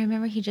 And I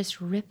remember he just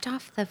ripped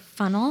off the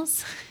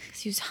funnels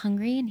because he was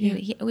hungry. And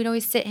we'd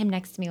always sit him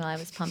next to me while I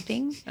was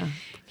pumping.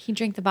 He'd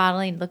drink the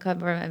bottle. He'd look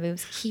over my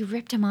boobs. He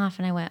ripped them off.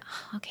 And I went,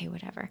 oh, okay,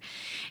 whatever.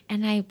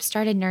 And I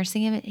started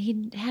nursing him.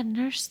 He had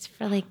nursed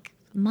for like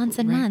months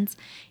and months.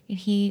 And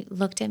he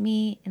looked at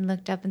me and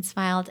looked up and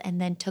smiled and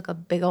then took a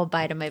big old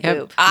bite of my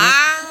boob.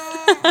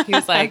 He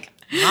was like,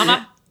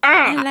 Mama,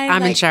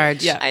 I'm in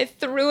charge. Yeah. I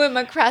threw him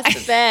across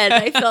the bed.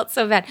 I felt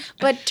so bad.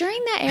 But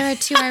during that era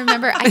too, I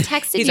remember I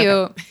texted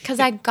you because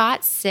I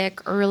got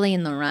sick early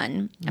in the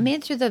run. I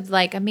made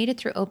it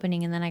through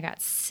opening and then I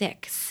got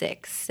sick.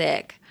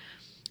 And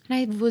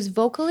I was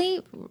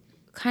vocally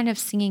kind of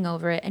singing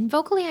over it. And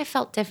vocally I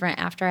felt different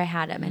after I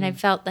had him. And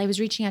I was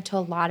reaching out to a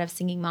lot of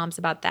singing moms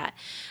about that.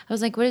 I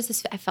was like, what is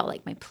this? I felt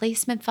like my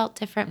placement felt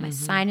different. My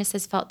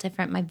sinuses felt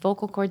different. My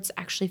vocal cords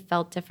actually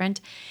felt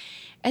different.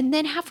 And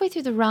then halfway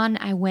through the run,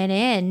 I went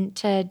in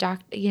to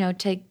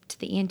to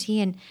the ENT,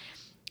 and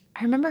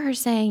I remember her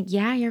saying,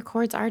 "Yeah, your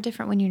cords are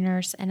different when you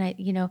nurse, and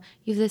you have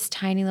this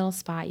tiny little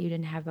spot you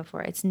didn't have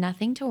before. It's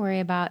nothing to worry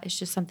about. It's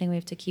just something we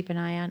have to keep an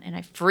eye on." And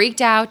I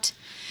freaked out,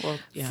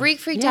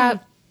 freaked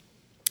out.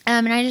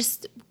 And I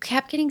just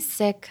kept getting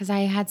sick because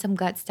I had some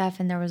gut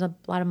stuff and there was a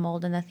lot of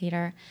mold in the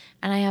theater.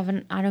 And I have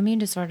an autoimmune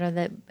disorder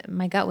that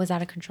my gut was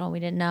out of control. We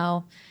didn't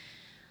know.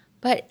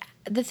 But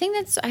the thing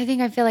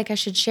I feel like I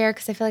should share,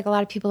 because I feel like a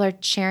lot of people are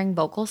sharing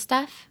vocal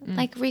stuff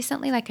like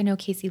recently, like I know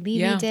Casey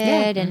Levy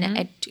did, and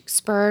it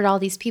spurred all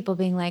these people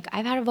being like,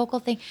 I've had a vocal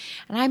thing.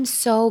 And I'm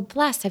so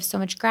blessed. I have so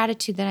much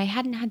gratitude that I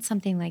hadn't had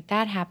something like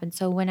that happen.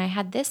 So when I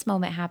had this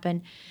moment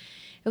happen,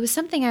 it was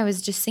something I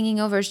was just singing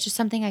over. It's just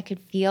something I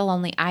could feel,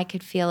 only I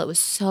could feel. It was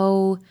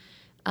so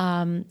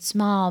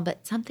small,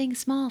 but something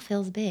small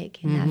feels big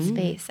in that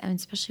space. And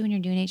especially when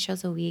you're doing 8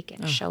 shows a week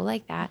and a show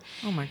like that.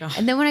 Oh my God.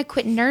 And then when I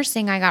quit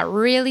nursing, I got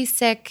really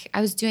sick.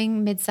 I was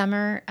doing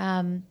Midsummer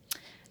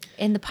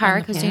in the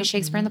park. I was doing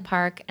Shakespeare in the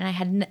park, and I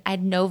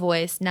had no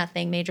voice,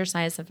 nothing, major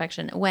sinus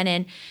infection. I went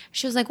in.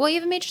 She was like, well, you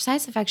have a major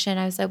sinus infection.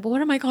 I was like, well, what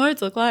do my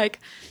cards look like?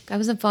 I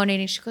wasn't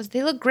phonating. She goes,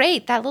 they look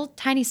great. That little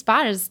tiny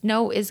spot is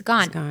gone. It's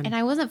gone. And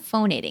I wasn't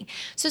phonating.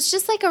 So it's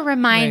just like a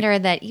reminder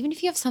that even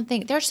if you have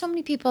something, there are so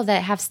many people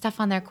that have stuff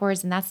on their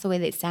cords, and that's the way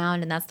they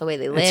sound, and that's the way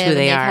they live. That's who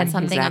they are. They've had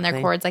something on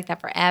their cords like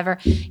that forever.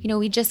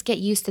 We just get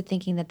used to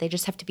thinking that they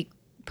just have to be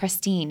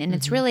pristine. And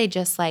it's really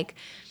just like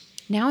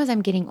now as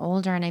I'm getting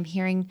older and I'm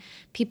hearing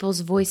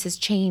people's voices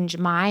change,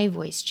 my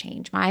voice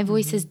change. My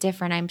voice is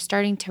different. I'm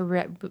starting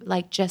to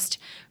just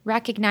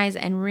recognize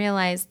and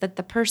realize that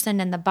the person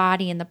and the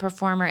body and the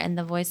performer and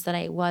the voice that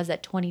I was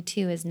at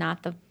 22 is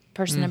not the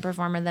person and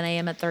performer that I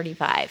am at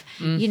 35,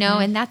 you know,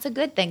 and that's a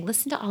good thing.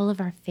 Listen to all of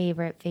our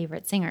favorite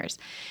singers.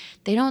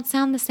 They don't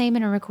sound the same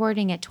in a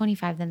recording at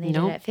 25 than they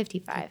did at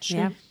 55.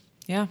 Yeah.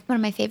 Yeah. One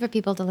of my favorite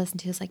people to listen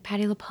to is like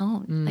Patti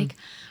LuPone. Like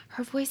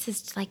her voice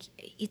is like,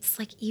 it's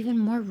like even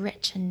more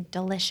rich and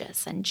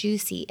delicious and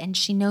juicy, and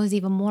she knows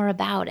even more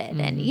about it.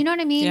 And you know what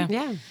I mean?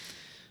 Yeah.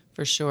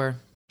 For sure.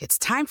 It's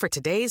time for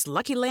today's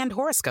Lucky Land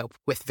horoscope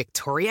with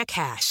Victoria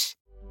Cash.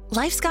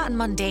 Life's gotten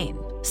mundane,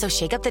 so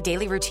shake up the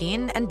daily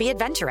routine and be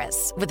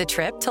adventurous with a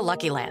trip to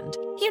Lucky Land.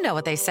 You know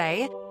what they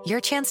say, your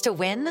chance to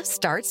win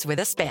starts with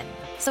a spin.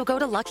 So go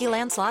to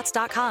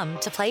LuckyLandSlots.com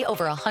to play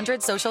over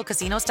 100 social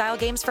casino-style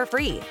games for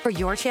free for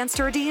your chance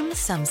to redeem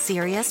some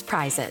serious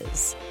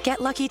prizes.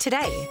 Get lucky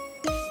today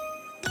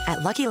at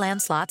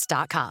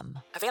LuckyLandSlots.com.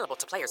 Available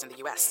to players in the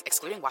U.S.,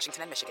 excluding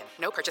Washington and Michigan.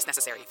 No purchase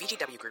necessary.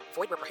 VGW Group.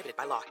 Void where prohibited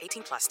by law.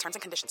 18 plus. Terms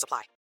and conditions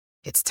apply.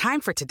 It's time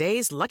for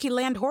today's Lucky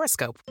Land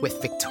horoscope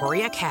with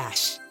Victoria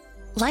Cash.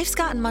 Life's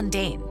gotten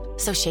mundane,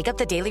 so shake up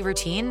the daily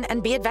routine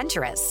and be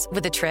adventurous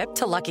with a trip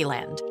to Lucky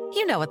Land.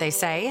 You know what they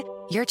say,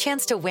 your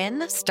chance to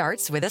win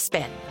starts with a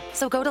spin.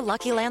 So go to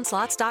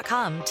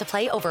LuckyLandSlots.com to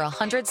play over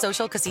 100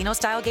 social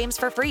casino-style games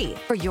for free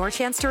for your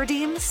chance to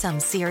redeem some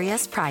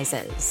serious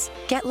prizes.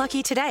 Get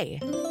lucky today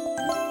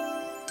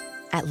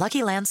at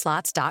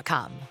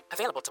LuckyLandSlots.com.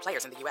 Available to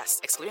players in the U.S.,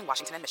 excluding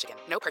Washington and Michigan.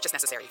 No purchase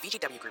necessary.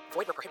 VGW Group.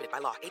 Void where prohibited by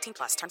law. 18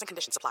 plus. Terms and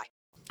conditions apply.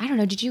 I don't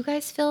know. Did you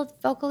guys feel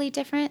vocally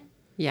different?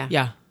 Yeah.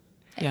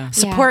 Yeah.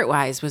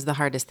 Support-wise was the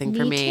hardest thing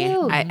for me.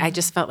 too. I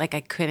just felt like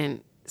I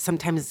couldn't,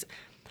 sometimes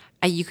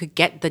you could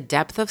get the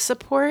depth of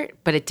support,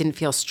 but it didn't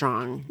feel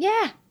strong.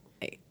 Yeah.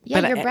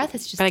 Yeah, But your I- breath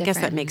is just But I guess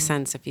different. that makes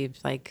sense if you've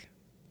like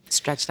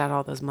stretched out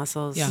all those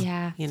muscles.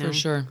 Yeah. You know? For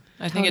sure.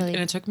 I think Totally.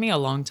 it took me a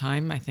long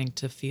time, I think,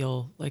 to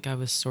feel like I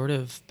was sort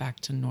of back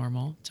to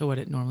normal, to what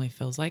it normally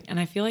feels like. And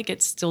I feel like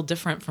it's still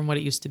different from what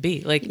it used to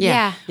be. Like,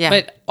 Yeah.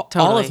 But all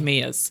totally. of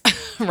me is,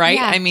 right?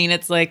 Yeah. I mean,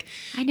 it's like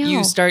I know.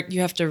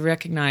 you have to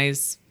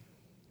recognize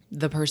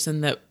the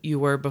person that you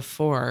were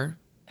before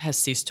has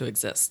ceased to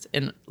exist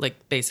in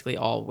like basically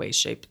all ways,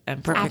 shape,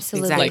 and form.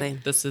 Absolutely. Exactly.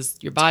 Like this is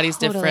your body's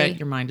Totally. different,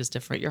 your mind is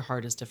different, your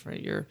heart is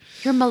different. You're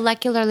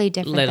molecularly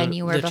different than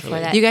you were before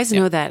Literally. that. You guys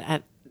know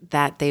that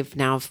that they've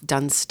now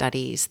done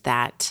studies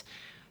that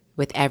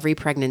with every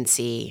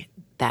pregnancy,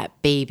 that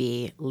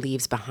baby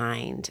leaves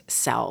behind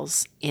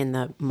cells in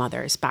the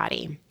mother's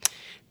body.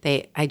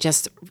 I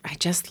just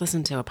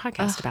listened to a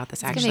podcast about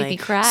this gonna actually. make me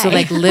cry. So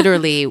like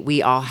literally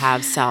we all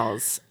have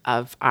cells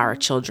of our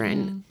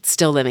children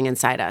still living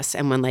inside us.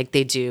 And when like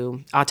they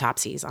do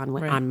autopsies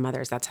on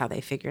mothers, that's how they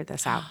figured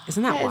this out.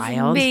 Isn't that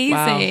wild?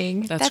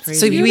 amazing. Wow, that's crazy.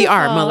 So we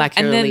are beautiful.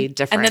 molecularly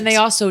different. And then they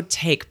also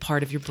take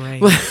part of your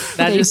brain.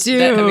 They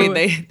do.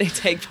 they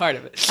take part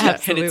of it.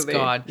 Absolutely. And it's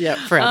gone. Yep,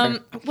 forever.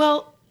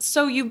 Well,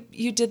 so you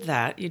did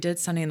that. You did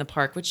Sunday in the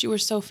Park, which you were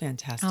so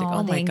fantastic. Oh,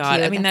 Oh, my thank God.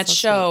 you. I mean, that That's so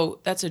show,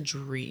 that's a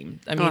dream.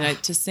 I mean,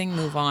 to sing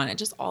Move On and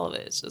just all of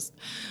it. It's just,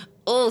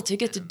 to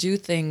get to do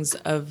things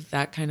of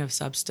that kind of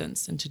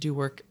substance and to do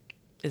work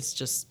is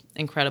just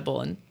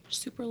incredible and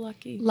super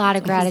lucky. A lot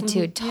of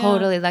gratitude.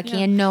 Totally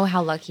lucky, and know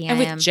how lucky And I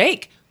with am.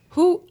 Jake,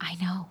 who I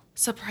know.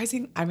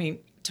 surprisingly,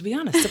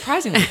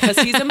 because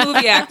he's a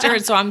movie actor,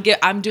 and so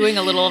I'm doing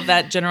a little of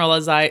that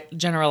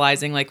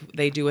generalizing like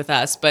they do with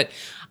us, but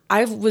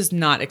I was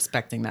not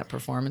expecting that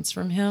performance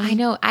from him. I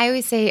know. I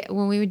always say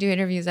when we would do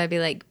interviews, I'd be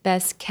like,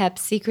 best kept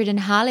secret in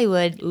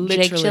Hollywood. Jake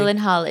Literally.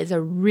 Gyllenhaal is a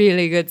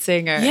really good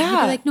singer. And he'd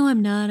Yeah. be like, no,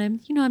 I'm not. I'm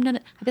not.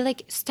 I'd be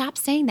like, stop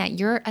saying that.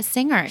 You're a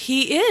singer.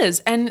 He is,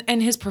 and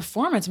his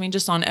performance, I mean,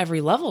 just on every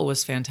level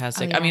was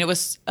fantastic. Oh, yeah. I mean, it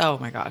was, oh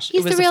my gosh,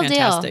 He's it was the real deal.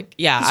 fantastic.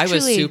 Yeah, He's I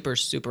was truly- super,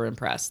 super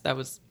impressed. That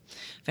was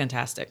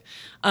fantastic.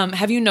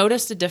 Have you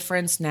noticed a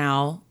difference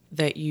now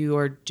that you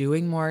are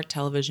doing more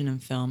television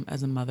and film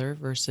as a mother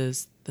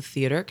versus the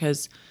theater?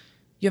 Because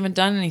you haven't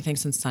done anything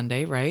since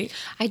Sunday, right?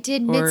 I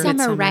did Or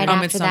Midsummer right Oh,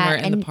 after Midsummer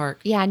that, in the and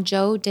park. yeah, and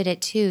Joe did it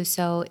too.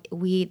 So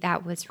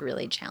that was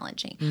really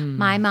challenging. Mm.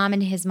 My mom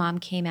and his mom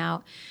came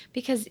out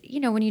because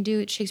when you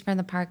do Shakespeare in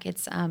the Park,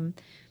 it's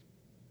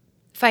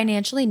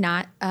financially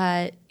not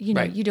Right. you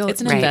don't.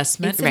 It's an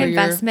investment It's an for your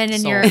investment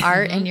in your soul.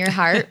 art and your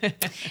heart.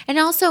 And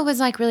also it was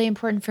like really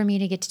important for me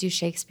to get to do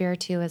Shakespeare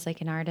too as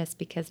like an artist,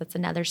 because that's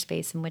another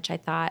space in which I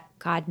thought,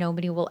 God,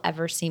 nobody will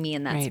ever see me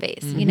in that Right.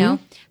 space.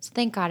 Mm-hmm. So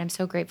thank God, I'm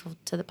so grateful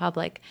to the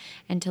public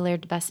and to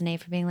Laird de Bessonet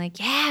for being like,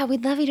 yeah,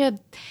 we'd love you to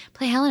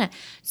play Helena.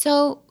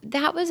 So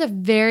that was a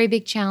very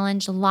big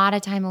challenge. A lot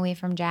of time away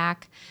from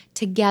Jack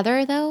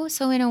together though.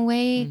 So in a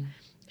way,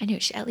 I knew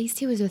at least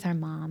he was with our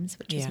moms,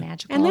 which was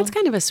magical. And that's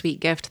kind of a sweet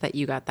gift that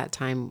you got that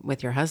time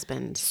with your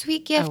husband.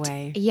 Sweet gift.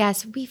 Away.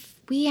 Yes,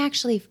 we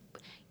actually.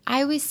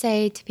 I always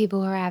say to people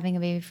who are having a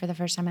baby for the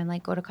first time, I'm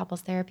like, go to couples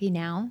therapy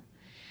now,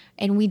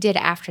 and we did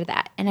after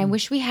that. And I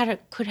wish we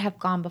could have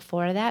gone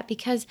before that,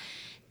 because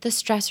the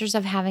stressors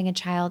of having a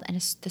child and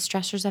the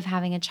stressors of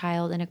having a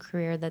child in a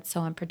career that's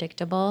so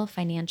unpredictable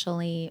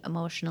financially,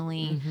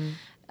 emotionally,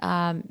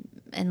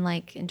 and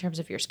like in terms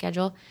of your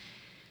schedule.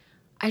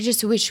 I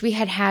just wish we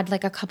had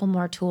like a couple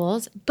more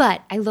tools,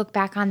 but I look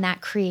back on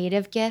that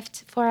creative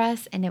gift for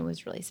us and it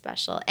was really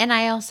special. And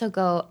I also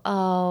go,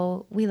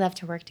 oh, we love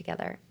to work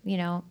together. You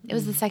know, it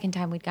was the second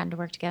time we'd gotten to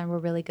work together and we're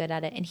really good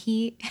at it. And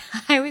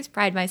I always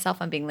pride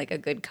myself on being like a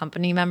good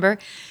company member.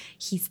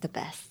 He's the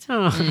best.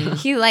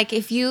 He like,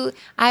 I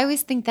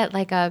always think that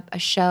like a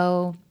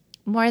show,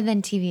 more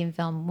than TV and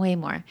film, way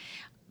more,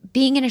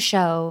 being in a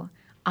show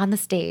on the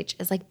stage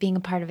is like being a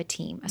part of a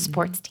team, a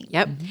sports team.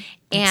 Yep.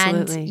 And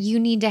Absolutely. you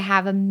need to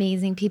have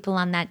amazing people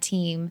on that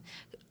team.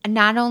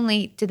 Not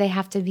only do they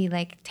have to be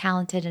like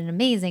talented and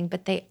amazing,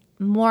 but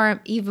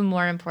even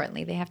more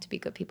importantly, they have to be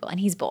good people. And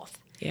he's both.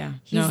 Yeah.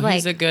 He's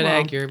he's a good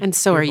egg. And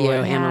so are you,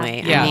 boy.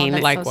 Emily. Yeah, I mean,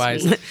 that's so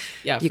likewise. sweet.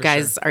 Yeah, you for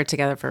guys sure. are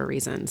together for a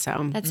reason.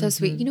 So That's so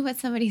sweet. You know what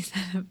somebody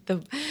said?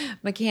 The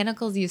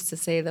mechanicals used to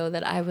say, though,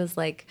 that I was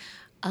like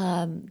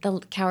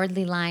the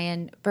Cowardly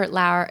Lion, Bert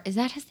Lauer. Is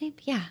that his name?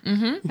 Yeah.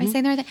 Am I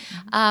saying the right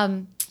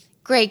thing?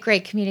 Great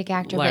comedic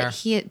actor. Lair.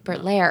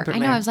 Bert Lair. I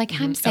know. I was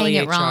like, I'm saying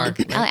it wrong.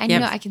 L-E-H-R. I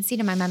know. I can see it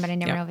in my mind, but I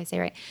never know if I say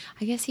it right.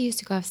 I guess he used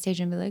to go off stage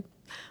and be like,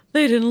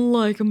 they didn't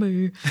like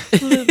me.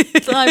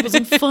 I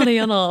wasn't funny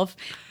enough.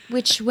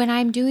 Which when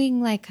I'm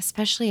doing like,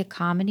 especially a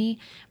comedy,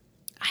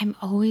 I'm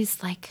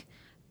always like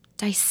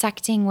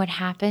dissecting what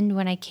happened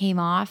when I came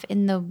off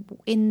in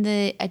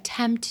the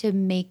attempt to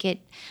make it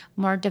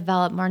more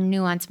developed, more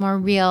nuanced, more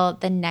real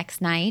the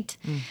next night.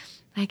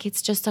 Like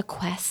it's just a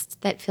quest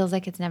that feels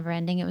like it's never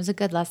ending. It was a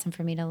good lesson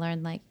for me to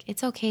learn. Like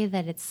it's okay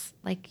that it's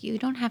like you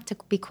don't have to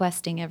be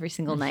questing every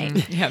single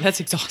night. Yeah, that's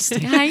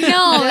exhausting. I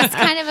know. It's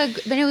kind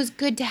of but it was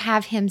good to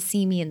have him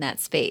see me in that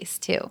space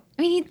too.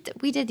 I mean,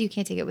 we did You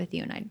Can't Take It With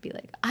You, and I'd be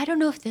like, I don't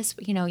know if this,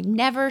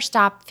 never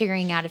stop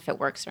figuring out if it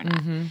works or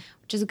not,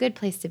 which is a good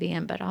place to be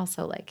in, but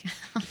also like,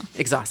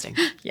 exhausting.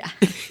 yeah,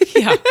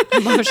 Yeah.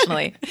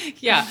 emotionally.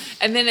 Yeah.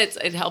 And then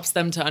it helps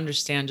them to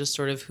understand just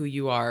sort of who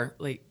you are,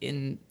 like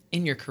in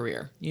your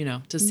career,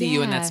 to see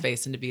you in that Yeah.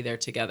 space and to be there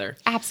together.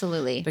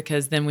 Absolutely.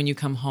 Because then when you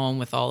come home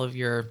with all of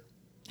your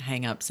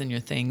hang-ups and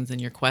your things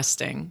and your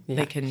questing,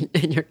 they can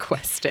And you're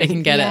questing. they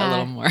can get it a Yeah.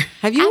 little more.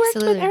 Have you worked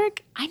Absolutely. with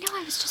Eric? I know.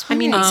 I was just I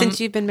mean, wondering. since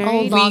you've been a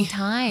married? long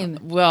time.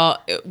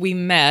 Well, we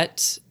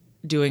met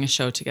doing a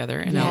show together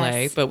in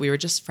LA, Yes. but we were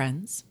just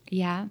friends.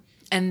 Yeah.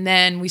 And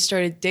then we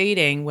started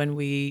dating when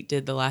we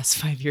did the last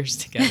 5 years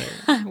together.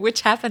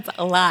 Which happens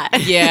a lot.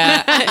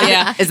 Yeah,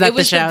 yeah. Is that it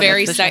was the show?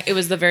 very That's the show. it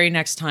was the very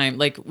next time.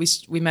 Like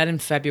we met in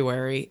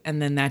February,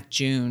 and then that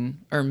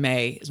June or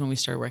May is when we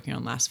started working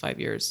on Last 5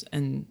 Years,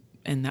 and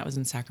that was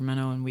in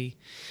Sacramento, and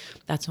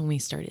that's when we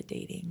started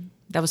dating.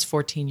 That was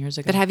 14 years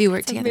ago. But have you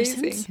worked together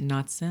since?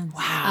 Not since.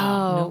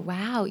 Oh,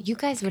 wow. You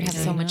guys would have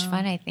so much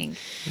fun, I think.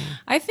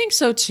 I think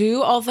so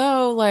too.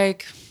 Although,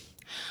 like,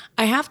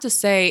 I have to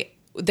say,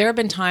 there have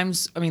been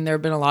times, there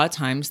have been a lot of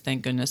times,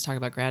 thank goodness, talk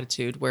about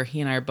gratitude, where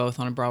he and I are both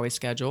on a Broadway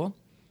schedule.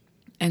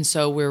 And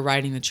so we're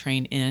riding the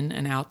train in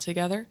and out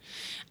together.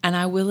 And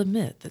I will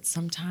admit that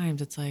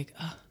sometimes it's like,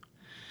 oh,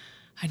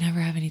 I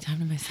never have any time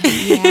to myself.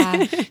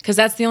 Yeah. Because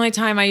that's the only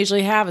time I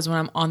usually have is when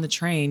I'm on the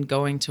train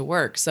going to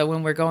work. So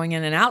when we're going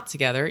in and out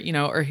together,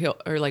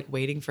 or like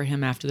waiting for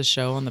him after the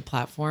show on the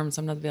platform,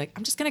 sometimes I'll be like,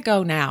 I'm just going to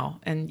go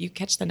now and you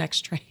catch the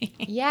next train.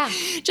 Yeah.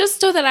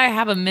 Just so that I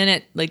have a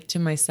minute like to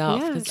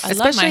myself. Yeah. 'Cause I love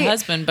my Especially-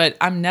 husband, but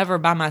I'm never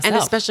by myself.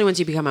 And especially once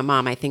you become a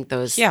mom, I think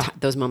those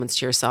those moments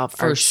to yourself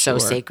are so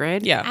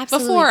sacred. Yeah.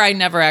 Absolutely. Before I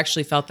never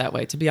actually felt that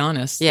way, to be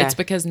honest. Yeah. It's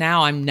because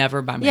now I'm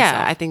never by myself.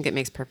 Yeah, I think it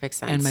makes perfect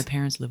sense. and my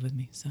parents live with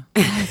me. So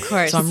Of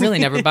course. so I'm really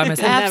never by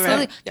myself.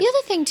 Absolutely. The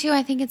other thing too,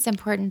 I think it's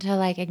important to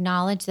like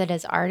acknowledge that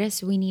as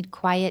artists, we need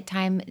quiet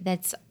time.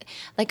 That's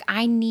like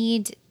I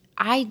need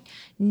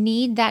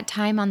that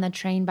time on the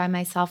train by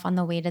myself on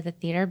the way to the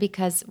theater,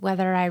 because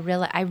whether I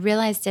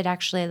realized it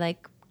actually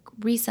like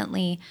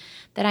recently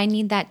that I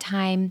need that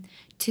time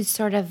to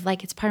sort of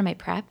like it's part of my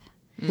prep.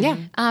 Yeah.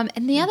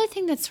 And the other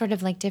thing that's sort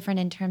of like different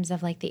in terms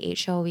of like the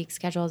 8-show-a-week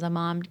schedule as a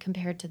mom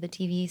compared to the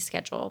TV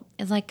schedule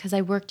is like, because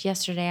I worked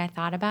yesterday, I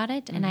thought about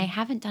it, and I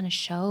haven't done a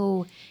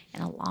show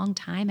in a long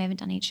time. I haven't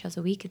done 8 shows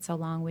a week in so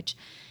long, which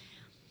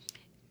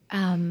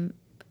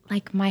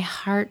like my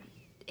heart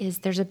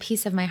there's a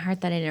piece of my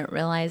heart that I didn't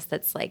realize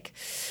that's like,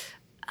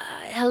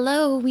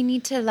 hello, we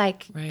need to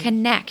like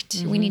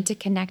connect. We need to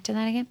connect to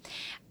that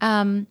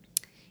again.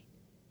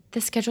 The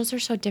schedules are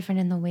so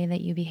different in the way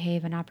that you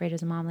behave and operate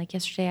as a mom. Like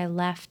yesterday, I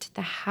left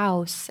the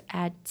house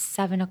at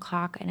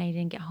 7:00 and I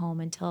didn't get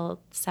home until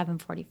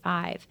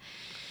 7:45.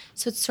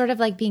 So it's sort of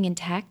like being in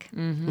tech,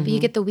 but you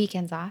get the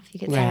weekends off. You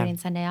get Saturday and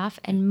Sunday off.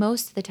 And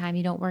most of the time,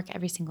 you don't work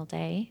every single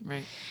day.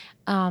 Right.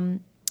 So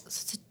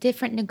it's a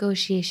different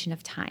negotiation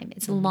of time.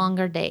 It's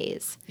longer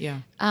days. Yeah.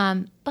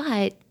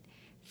 But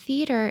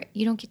theater,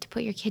 you don't get to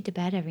put your kid to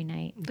bed every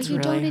night. But you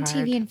really don't in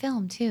hard. TV and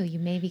film, too. You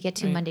maybe get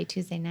to Monday,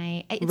 Tuesday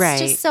night. It's Right.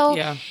 just so,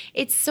 Yeah.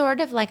 it's sort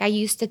of like I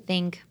used to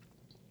think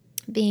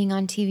being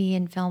on TV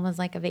and film was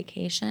like a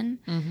vacation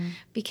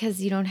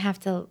because you don't have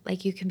to,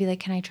 like, you can be like,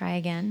 can I try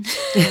again?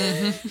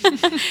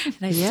 And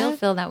I still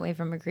feel that way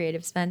from a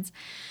creative sense.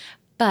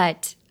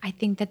 But I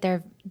think that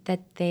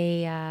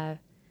they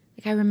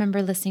like, I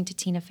remember listening to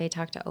Tina Fey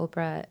talk to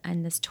Oprah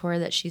on this tour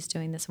that she's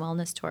doing, this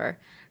wellness tour,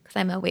 because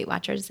I'm a Weight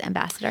Watchers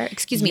ambassador.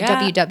 Excuse me,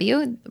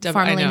 WW,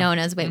 formerly known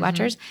as Weight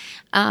Watchers.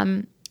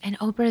 And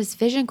Oprah's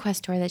Vision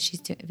Quest tour that she's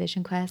doing.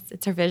 Vision Quest,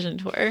 it's her vision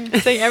tour. I'm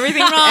saying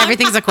everything wrong.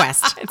 Everything's a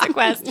quest. It's a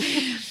quest.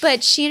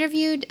 But she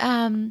interviewed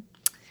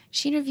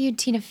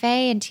Tina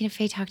Fey, and Tina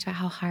Fey talked about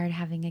how hard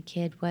having a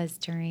kid was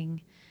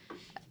during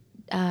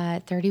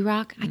 30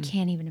 Rock. I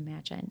can't even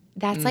imagine.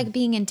 That's like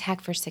being in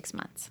tech for 6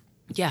 months.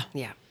 Yeah.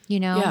 Yeah. You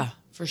know? Yeah,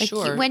 for Like,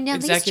 sure. when at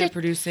least Executive you're-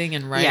 producing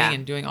and writing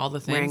and doing all the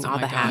things. Wearing all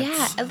my the God.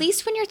 hats. Yeah, at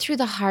least when you're through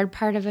the hard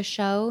part of a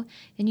show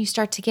and you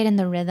start to get in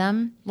the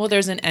rhythm. Well,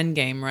 there's an end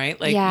game, right?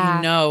 Like, Yeah.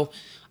 you know,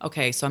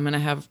 okay, so I'm going to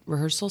have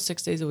rehearsal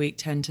 6 days a week,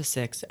 10 to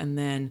 6. And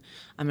then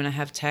I'm going to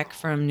have tech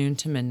from noon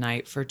to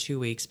midnight for 2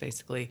 weeks,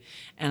 basically.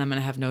 And I'm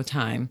going to have no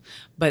time.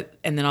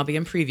 And then I'll be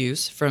in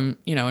previews from,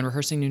 and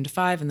rehearsing noon to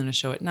 5 and then a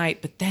show at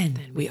night. But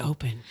then we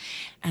open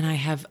and I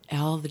have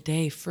all the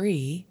day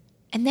free.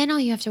 And then all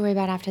you have to worry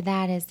about after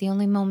that is the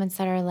only moments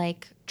that are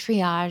like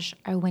triage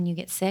are when you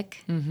get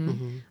sick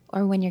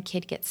or when your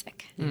kid gets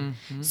sick.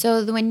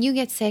 So when you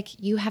get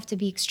sick, you have to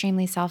be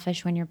extremely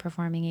selfish when you're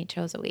performing 8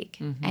 shows a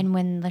week. And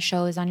when the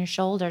show is on your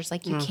shoulders,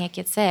 like you can't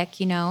get sick,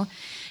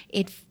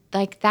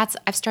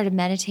 I've started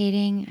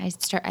meditating.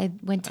 I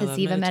went to love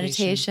Ziva meditation.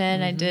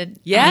 meditation. I did.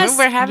 Yes,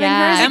 we're having her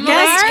as a Emily.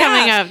 guest Yeah.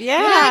 coming up.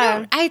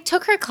 Yeah. I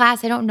took her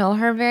class. I don't know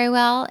her very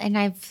well, and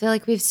I feel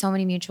like we have so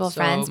many mutual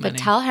friends. But many.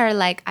 tell her,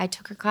 like, I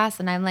took her class,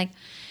 and I'm like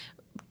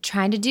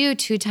trying to do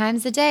 2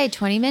 times a day,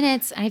 20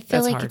 minutes. And I feel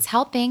That's like hard. it's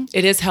helping.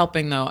 It is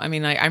helping, though. I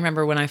mean, I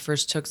remember when I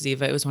first took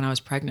Ziva, it was when I was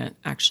pregnant,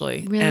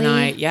 actually.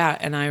 Really?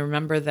 And I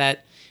remember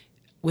that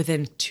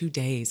within 2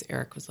 days,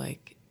 Eric was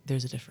like,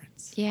 there's a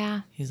difference.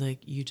 Yeah, He's like,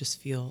 you just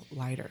feel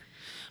lighter.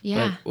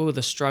 yeah. But,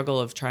 the struggle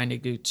of trying to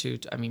do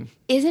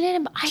Isn't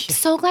it? I'm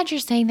so glad you're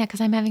saying that because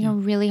I'm having a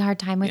really hard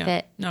time with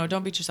it. No,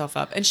 don't beat yourself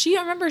up. And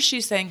I remember she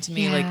saying to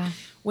me, like, Yeah.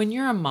 when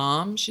you're a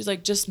mom, she's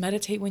like, just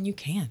meditate when you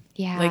can.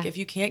 Yeah. Like, if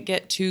you can't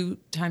get 2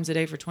 times a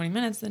day for 20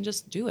 minutes, then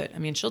just do it. I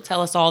mean, she'll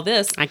tell us all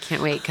this I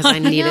can't wait because I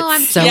need No,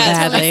 I'm it so so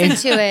badly. to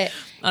listen to it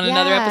on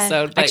another Yeah.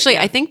 episode. But Actually,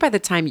 yeah, I think by the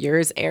time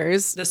yours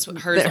airs,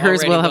 hers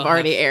hers will have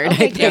already aired.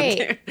 Okay, I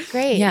think.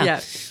 great. Yeah.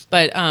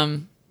 But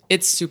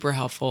it's super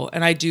helpful.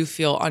 And I do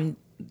feel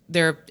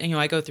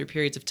I go through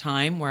periods of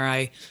time where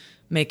I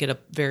make it a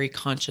very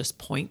conscious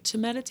point to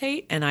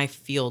meditate, and I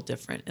feel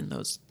different in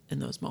those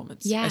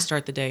moments. Yeah. I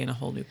start the day in a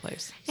whole new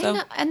place.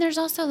 So And there's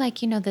also like,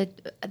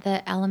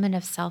 the element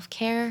of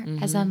self-care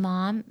as a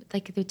mom.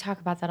 Like we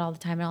talk about that all the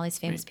time and all these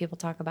famous people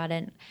talk about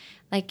it.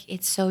 Like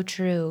it's so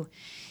true.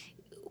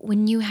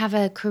 When you have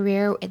a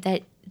career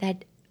that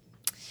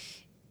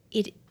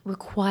it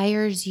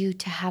requires you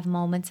to have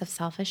moments of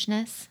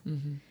selfishness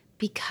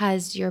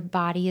because your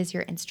body is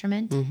your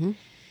instrument.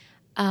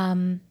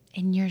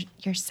 And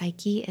your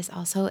psyche is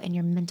also, and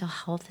your mental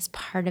health is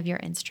part of your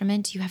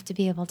instrument. You have to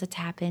be able to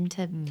tap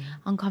into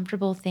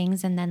uncomfortable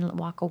things and then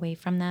walk away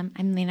from them.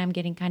 I mean, I'm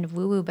getting kind of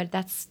woo-woo, but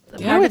that's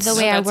part of the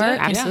way I that's it. work.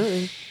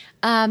 Absolutely.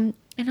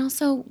 And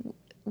also,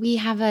 we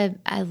have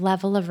a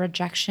level of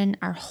rejection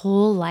our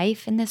whole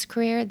life in this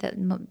career that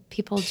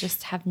people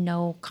just have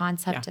no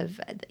concept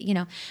of,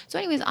 So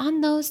anyways,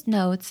 on those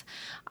notes,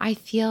 I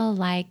feel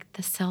like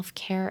the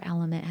self-care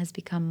element has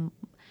become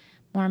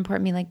more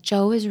important to me. Like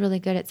Joe is really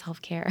good at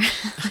self-care.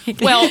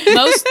 well,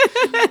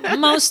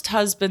 most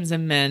husbands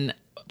and men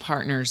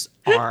partners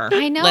are.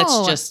 I know.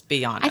 Let's just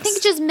be honest. I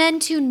think just men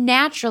too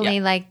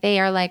naturally, like they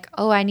are like,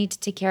 oh, I need to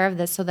take care of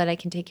this so that I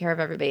can take care of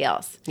everybody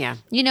else. Yeah.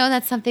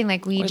 That's something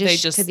like we Or they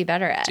just could be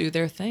better at. do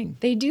their thing.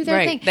 They do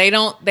their thing. They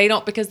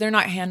don't because they're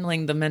not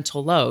handling the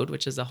mental load,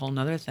 which is a whole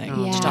nother thing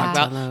Yeah. to talk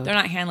about. Mental load. They're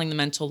not handling the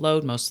mental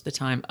load most of the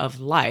time of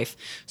life.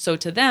 So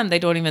to them, they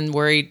don't even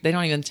worry. They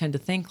don't even tend to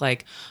think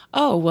like,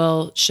 oh,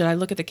 well, should I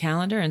look at the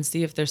calendar and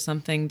see if there's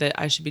something that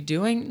I should be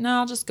doing? No,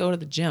 I'll just go to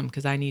the gym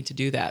because I need to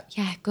do that.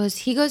 Yeah,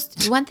 he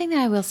goes. One thing that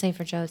I will say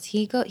for Joe is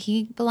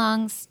he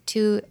belongs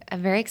to a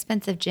very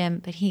expensive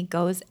gym, but he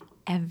goes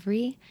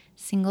every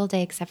single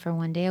day except for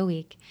 1 day a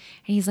week.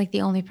 And he's like the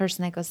only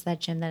person that goes to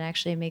that gym that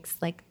actually makes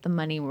like the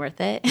money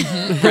worth it.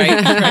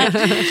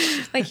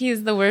 Right. Like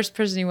he's the worst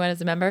person you want as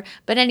a member.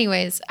 But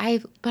anyways,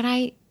 I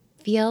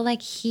feel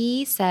like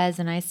he says,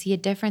 and I see a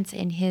difference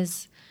in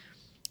his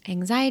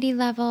anxiety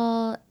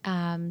level,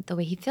 the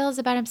way he feels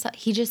about himself.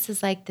 He just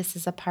is like, this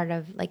is a part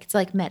of like, it's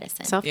like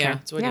medicine. Self-care. Yeah,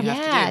 it's what you have to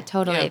do. Yeah,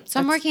 totally. Yeah, so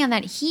I'm working on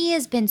that. He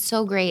has been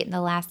so great in the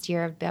last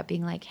year about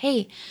being like,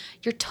 hey,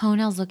 your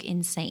toenails look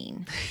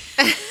insane.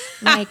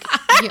 Like,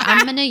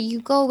 you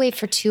go away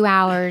for 2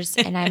 hours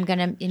and I'm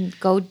going to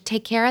go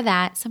take care of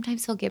that.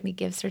 Sometimes he'll give me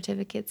gift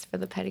certificates for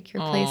the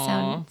pedicure place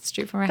down the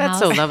street from our That's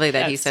house. so lovely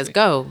that he says,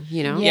 go,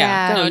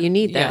 Yeah. go, No, you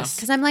need yeah. this.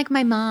 Because I'm like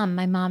my mom.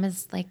 My mom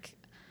is like,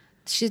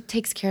 she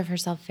takes care of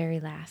herself very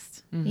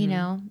last. You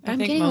know, I I'm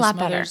think getting most a lot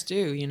better. mothers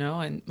do, you know,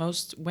 and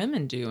most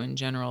women do in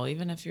general,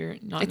 even if you're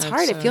not. It's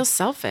hard. It feels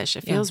selfish.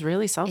 It feels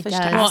really selfish to does.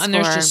 ask well, and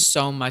there's for. just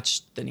so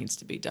much that needs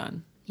to be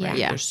done. Right?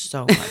 Yeah. There's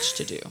so much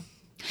to do.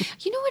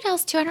 You know what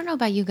else too? I don't know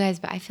about you guys,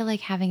 but I feel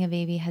like having a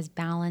baby has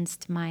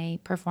balanced my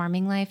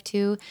performing life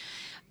too,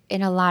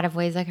 in a lot of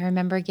ways. Like I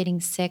remember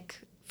getting sick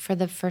for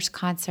the first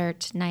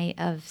concert night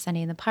of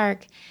Sunday in the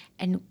Park,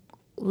 and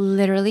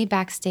literally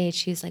backstage,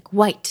 she was like,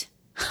 "White."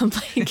 I'm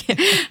like,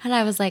 and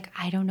I was like,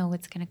 I don't know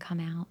what's gonna come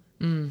out.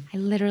 I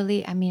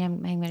literally, I mean,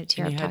 I'm gonna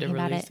tear up You had to talking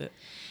about release it.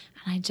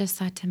 And I just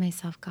thought to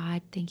myself,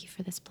 God, thank you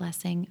for this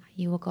blessing.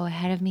 You will go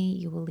ahead of me.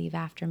 You will leave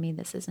after me.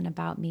 This isn't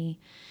about me.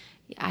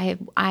 I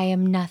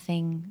am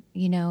nothing,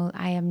 you know,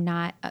 I am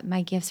not,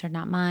 my gifts are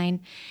not mine.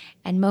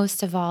 And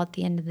most of all, at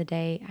the end of the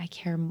day, I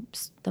care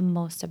the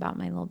most about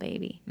my little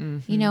baby,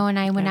 you know, and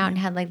I went out and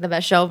had like the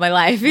best show of my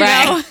life, you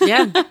know?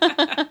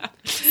 Yeah.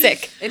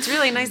 Sick. It's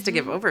really nice to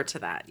give over to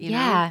that, you know?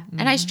 Yeah.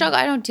 And I struggle.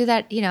 I don't do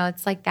that, you know,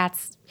 it's like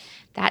that's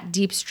that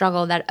deep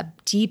struggle,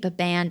 that deep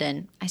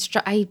abandon.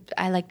 I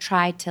like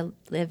try to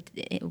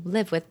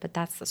live with, but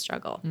that's the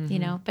struggle, you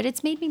know, but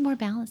it's made me more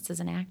balanced as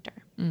an actor.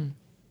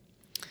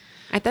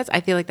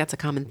 I feel like that's a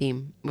common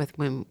theme with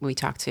when we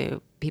talk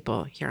to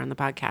people here on the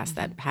podcast,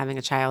 that having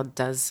a child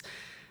does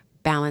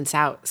balance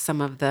out some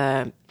of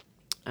the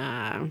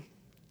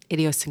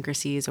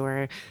idiosyncrasies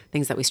or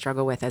things that we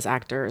struggle with as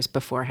actors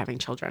before having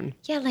children.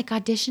 Yeah, like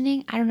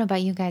auditioning. I don't know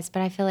about you guys,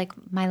 but I feel like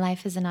my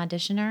life as an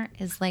auditioner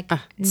is like night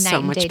so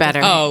and much day better.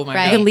 different, Oh, my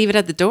right? You can leave it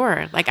at the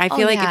door. Like I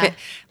feel like yeah. if it,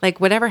 like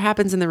whatever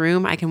happens in the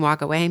room, I can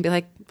walk away and be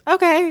like,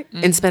 okay,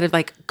 instead of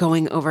like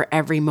going over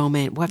every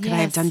moment. What could I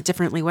have Yes. done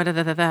differently? What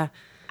da.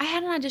 I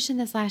had an audition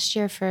this last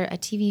year for a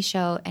TV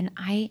show, and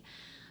I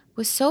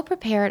was so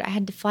prepared. I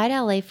had to fly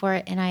to LA for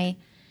it, and I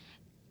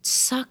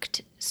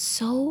sucked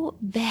so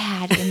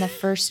bad in the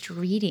first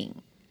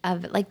reading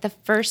of it. Like the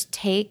first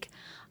take,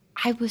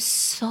 I was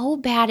so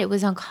bad it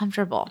was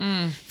uncomfortable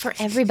for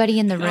everybody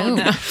in the room.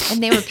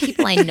 And they were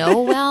people I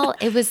know well.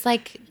 It was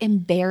like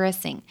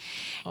embarrassing.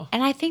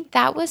 And I think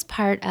that was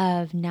part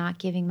of not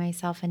giving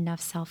myself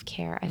enough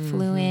self-care. I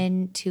flew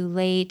in too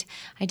late.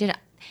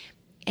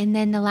 And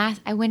then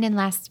I went in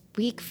last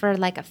week for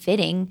like a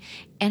fitting,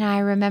 and I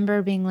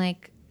remember being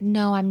like,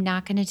 no, I'm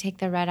not going to take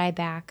the red eye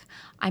back.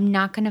 I'm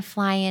not going to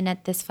fly in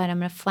at this flight.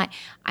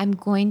 I'm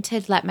going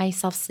to let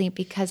myself sleep,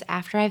 because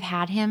after I've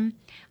had him,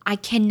 I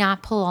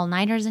cannot pull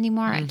all-nighters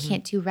anymore. I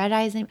can't do red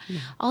eyes anymore.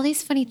 All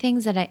these funny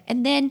things and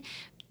then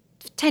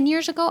 10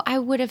 years ago, I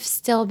would have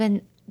still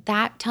been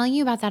telling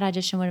you about that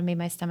audition would have made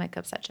my stomach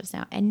upset just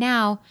now. And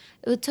now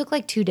it took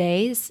like 2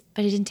 days,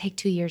 but it didn't take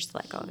 2 years to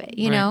let go of it.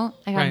 You know,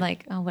 like I'm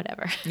like, oh,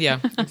 whatever. Yeah,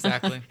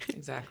 exactly.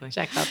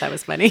 Jack thought that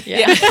was funny.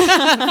 Yeah.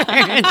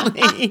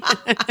 Apparently.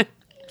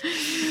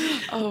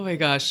 Oh my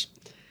gosh.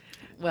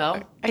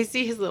 Well, I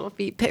see his little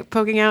feet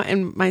poking out,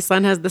 and my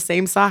son has the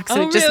same socks.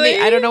 And Oh, it just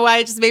really? I don't know why,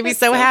 it just made me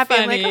so happy.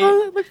 I'm like, funny.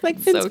 oh, it looks like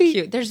Finn's So feet.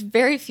 cute. There's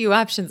very few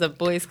options of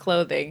boys'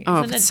 clothing.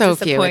 Oh, Isn't it it's so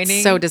cute. disappointing?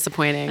 It's so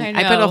disappointing.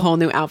 I I put a know. whole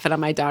new outfit on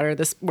my daughter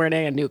this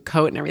morning, a new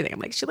coat and everything. I'm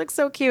like, she looks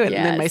so cute. And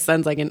then my Yes.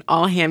 son's like in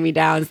all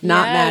hand-me-downs,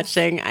 not Yes.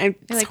 matching.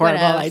 It's like, horrible.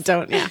 whatevs. I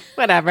don't,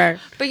 whatever.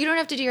 But you don't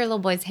have to do your little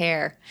boy's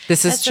hair.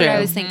 This is That's what I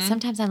true. was thinking.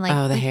 Sometimes I'm like,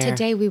 Oh, the hair.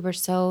 today we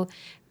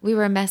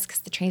were a mess because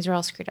the trains were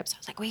all screwed up. So I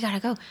was like, we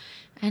gotta go.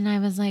 And I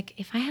was like,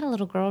 if I had a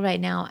little girl right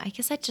now, I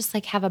guess I'd just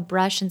like have a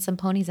brush and some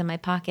ponies in my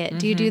pocket.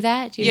 Do you do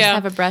that? Do you just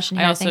have a brush and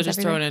hair I also things just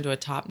everywhere? throw it into a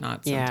top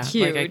knot. Yeah. Sometimes.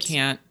 Like I Cute.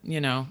 can't,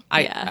 Yeah.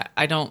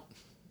 I don't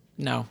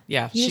know.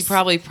 Yeah. You She just-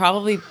 probably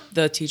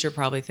the teacher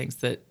probably thinks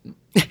that,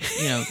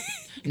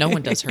 no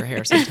one does her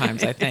hair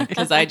sometimes, I think.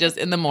 Because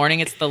in the morning,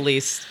 it's the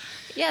least.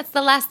 Yeah, it's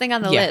the last thing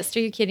on the Yeah. list. Are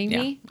you kidding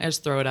Yeah. me? I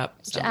just throw it up.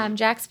 So.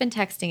 Jack's been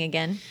texting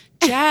again.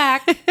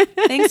 Jack,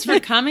 thanks for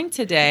coming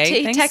today.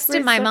 He Thanks texted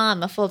for my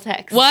mom a full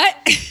text. What?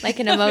 Like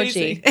an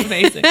emoji.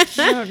 Amazing.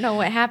 I don't know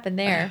what happened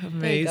there.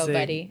 There you go, Amazing.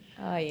 buddy.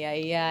 Oh,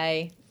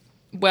 yeah.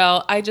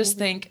 Well, I just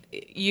think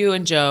you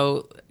and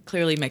Joe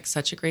clearly make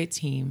such a great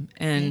team,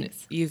 and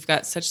Thanks. you've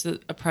got such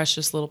a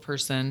precious little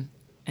person,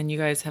 and you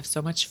guys have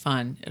so much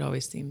fun. It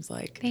always seems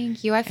like.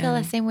 Thank you. I feel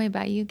the same way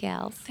about you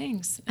gals.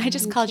 Thanks. I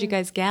just called you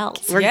guys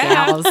gals. We're Yeah.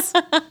 gals.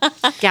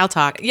 Gal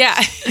talk. Yeah,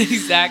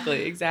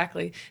 exactly.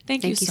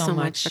 Thank you Thank you so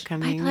much for My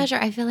coming. pleasure.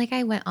 I feel like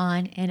I went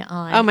on and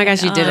on. Oh my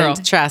gosh, you and didn't. on.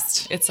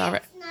 Trust. It's all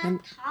right.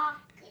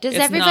 Does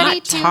It's everybody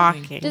not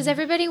talking. Does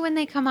everybody when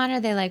they come on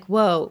are they like,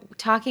 whoa,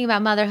 talking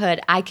about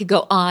motherhood? I could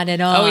go on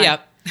and on. Oh yeah.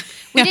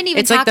 We didn't even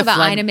It's like talk the about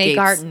Ina May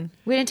floodgates. Garten.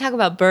 We didn't talk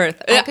about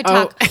birth. I could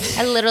Oh. talk.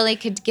 I literally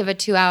could give a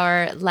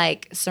 2-hour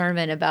like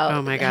sermon about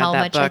Oh my God, how that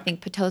much I book.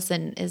 think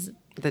Pitocin is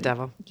The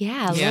devil.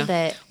 Yeah, I Yeah. love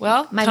it.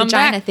 Well, my come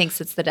vagina back. thinks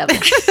it's the devil.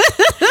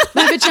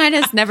 My vagina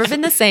has never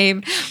been the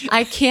same.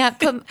 I can't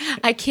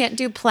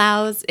do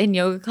plows in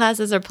yoga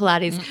classes or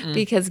Pilates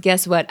because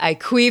guess what? I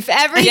queef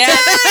every time.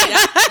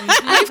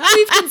 I've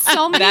queefed in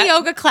so many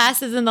yoga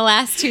classes in the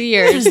last 2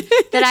 years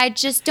that I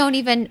just don't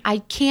even.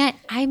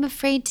 I'm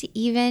afraid to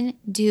even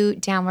do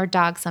downward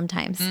dog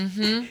sometimes.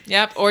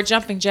 Yep. Or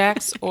jumping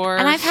jacks or.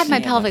 And I've had my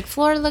pelvic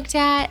floor looked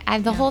at.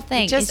 The whole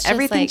thing. Just It's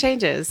everything like,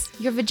 changes.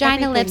 Your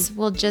vagina Everything. lips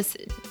will just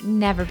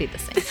never be the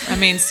same. I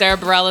mean, Sarah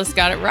Bareilles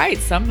got it right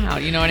somehow.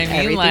 You know what I mean?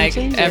 Everything like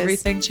changes.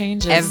 everything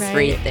changes.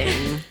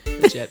 Everything.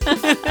 Legit.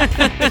 Mama's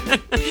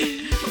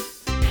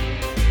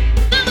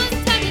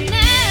talking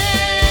loud.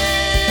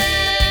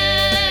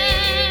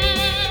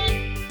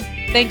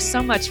 Thanks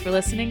so much for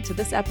listening to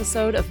this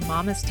episode of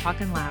Mama's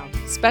Talkin' Loud.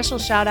 Special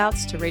shout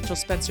outs to Rachel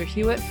Spencer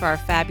Hewitt for our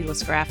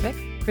fabulous graphic,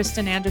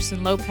 Kristen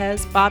Anderson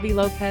Lopez, Bobby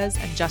Lopez,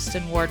 and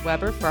Justin Ward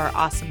Weber for our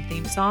awesome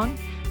theme song.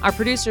 Our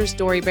producers,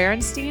 Dori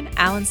Berenstein,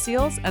 Alan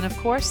Seals, and of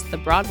course, the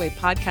Broadway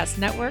Podcast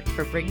Network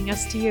for bringing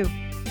us to you.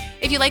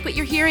 If you like what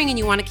you're hearing and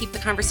you want to keep the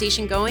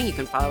conversation going, you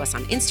can follow us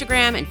on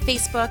Instagram and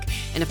Facebook.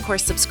 And of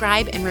course,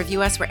 subscribe and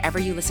review us wherever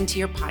you listen to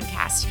your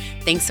podcast.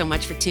 Thanks so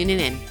much for tuning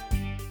in.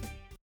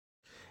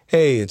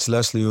 Hey, it's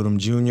Leslie Odom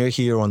Jr.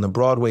 here on the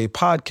Broadway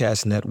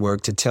Podcast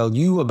Network to tell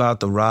you about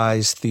the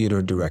Rise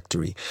Theater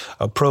Directory,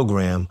 a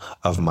program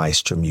of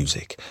Maestra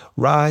Music.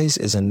 Rise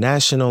is a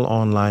national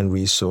online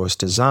resource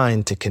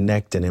designed to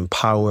connect and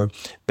empower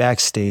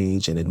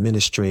backstage and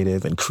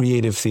administrative and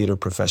creative theater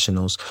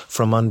professionals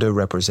from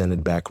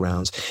underrepresented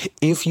backgrounds.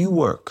 If you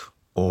work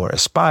or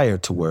aspire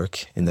to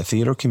work in the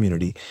theater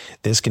community,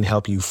 this can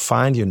help you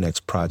find your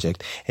next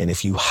project. And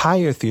if you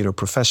hire theater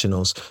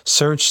professionals,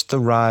 search the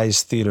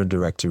Rise Theater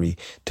Directory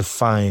to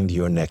find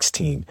your next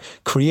team.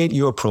 Create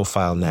your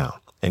profile now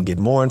and get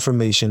more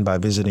information by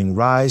visiting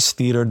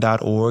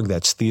risetheater.org.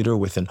 That's theater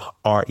with an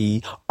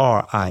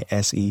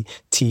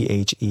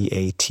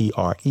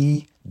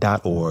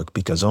RISETHEATRE.org,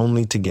 because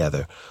only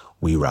together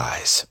we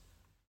rise.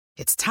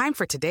 It's time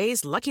for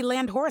today's Lucky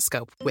Land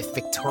horoscope with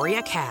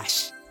Victoria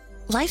Cash.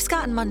 Life's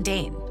gotten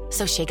mundane,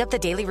 so shake up the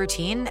daily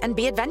routine and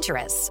be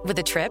adventurous with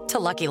a trip to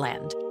Lucky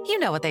Land. You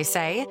know what they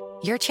say,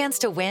 your chance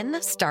to win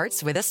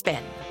starts with a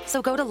spin.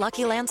 So go to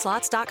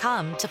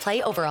LuckyLandSlots.com to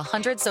play over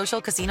 100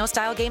 social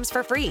casino-style games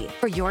for free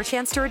for your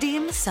chance to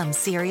redeem some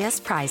serious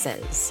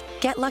prizes.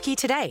 Get lucky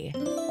today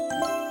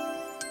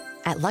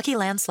at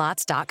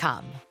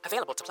LuckyLandSlots.com.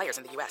 Available to players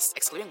in the U.S.,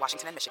 excluding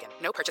Washington and Michigan.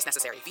 No purchase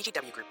necessary.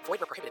 VGW Group. Void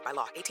where prohibited by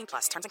law. 18+.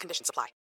 Terms and conditions apply.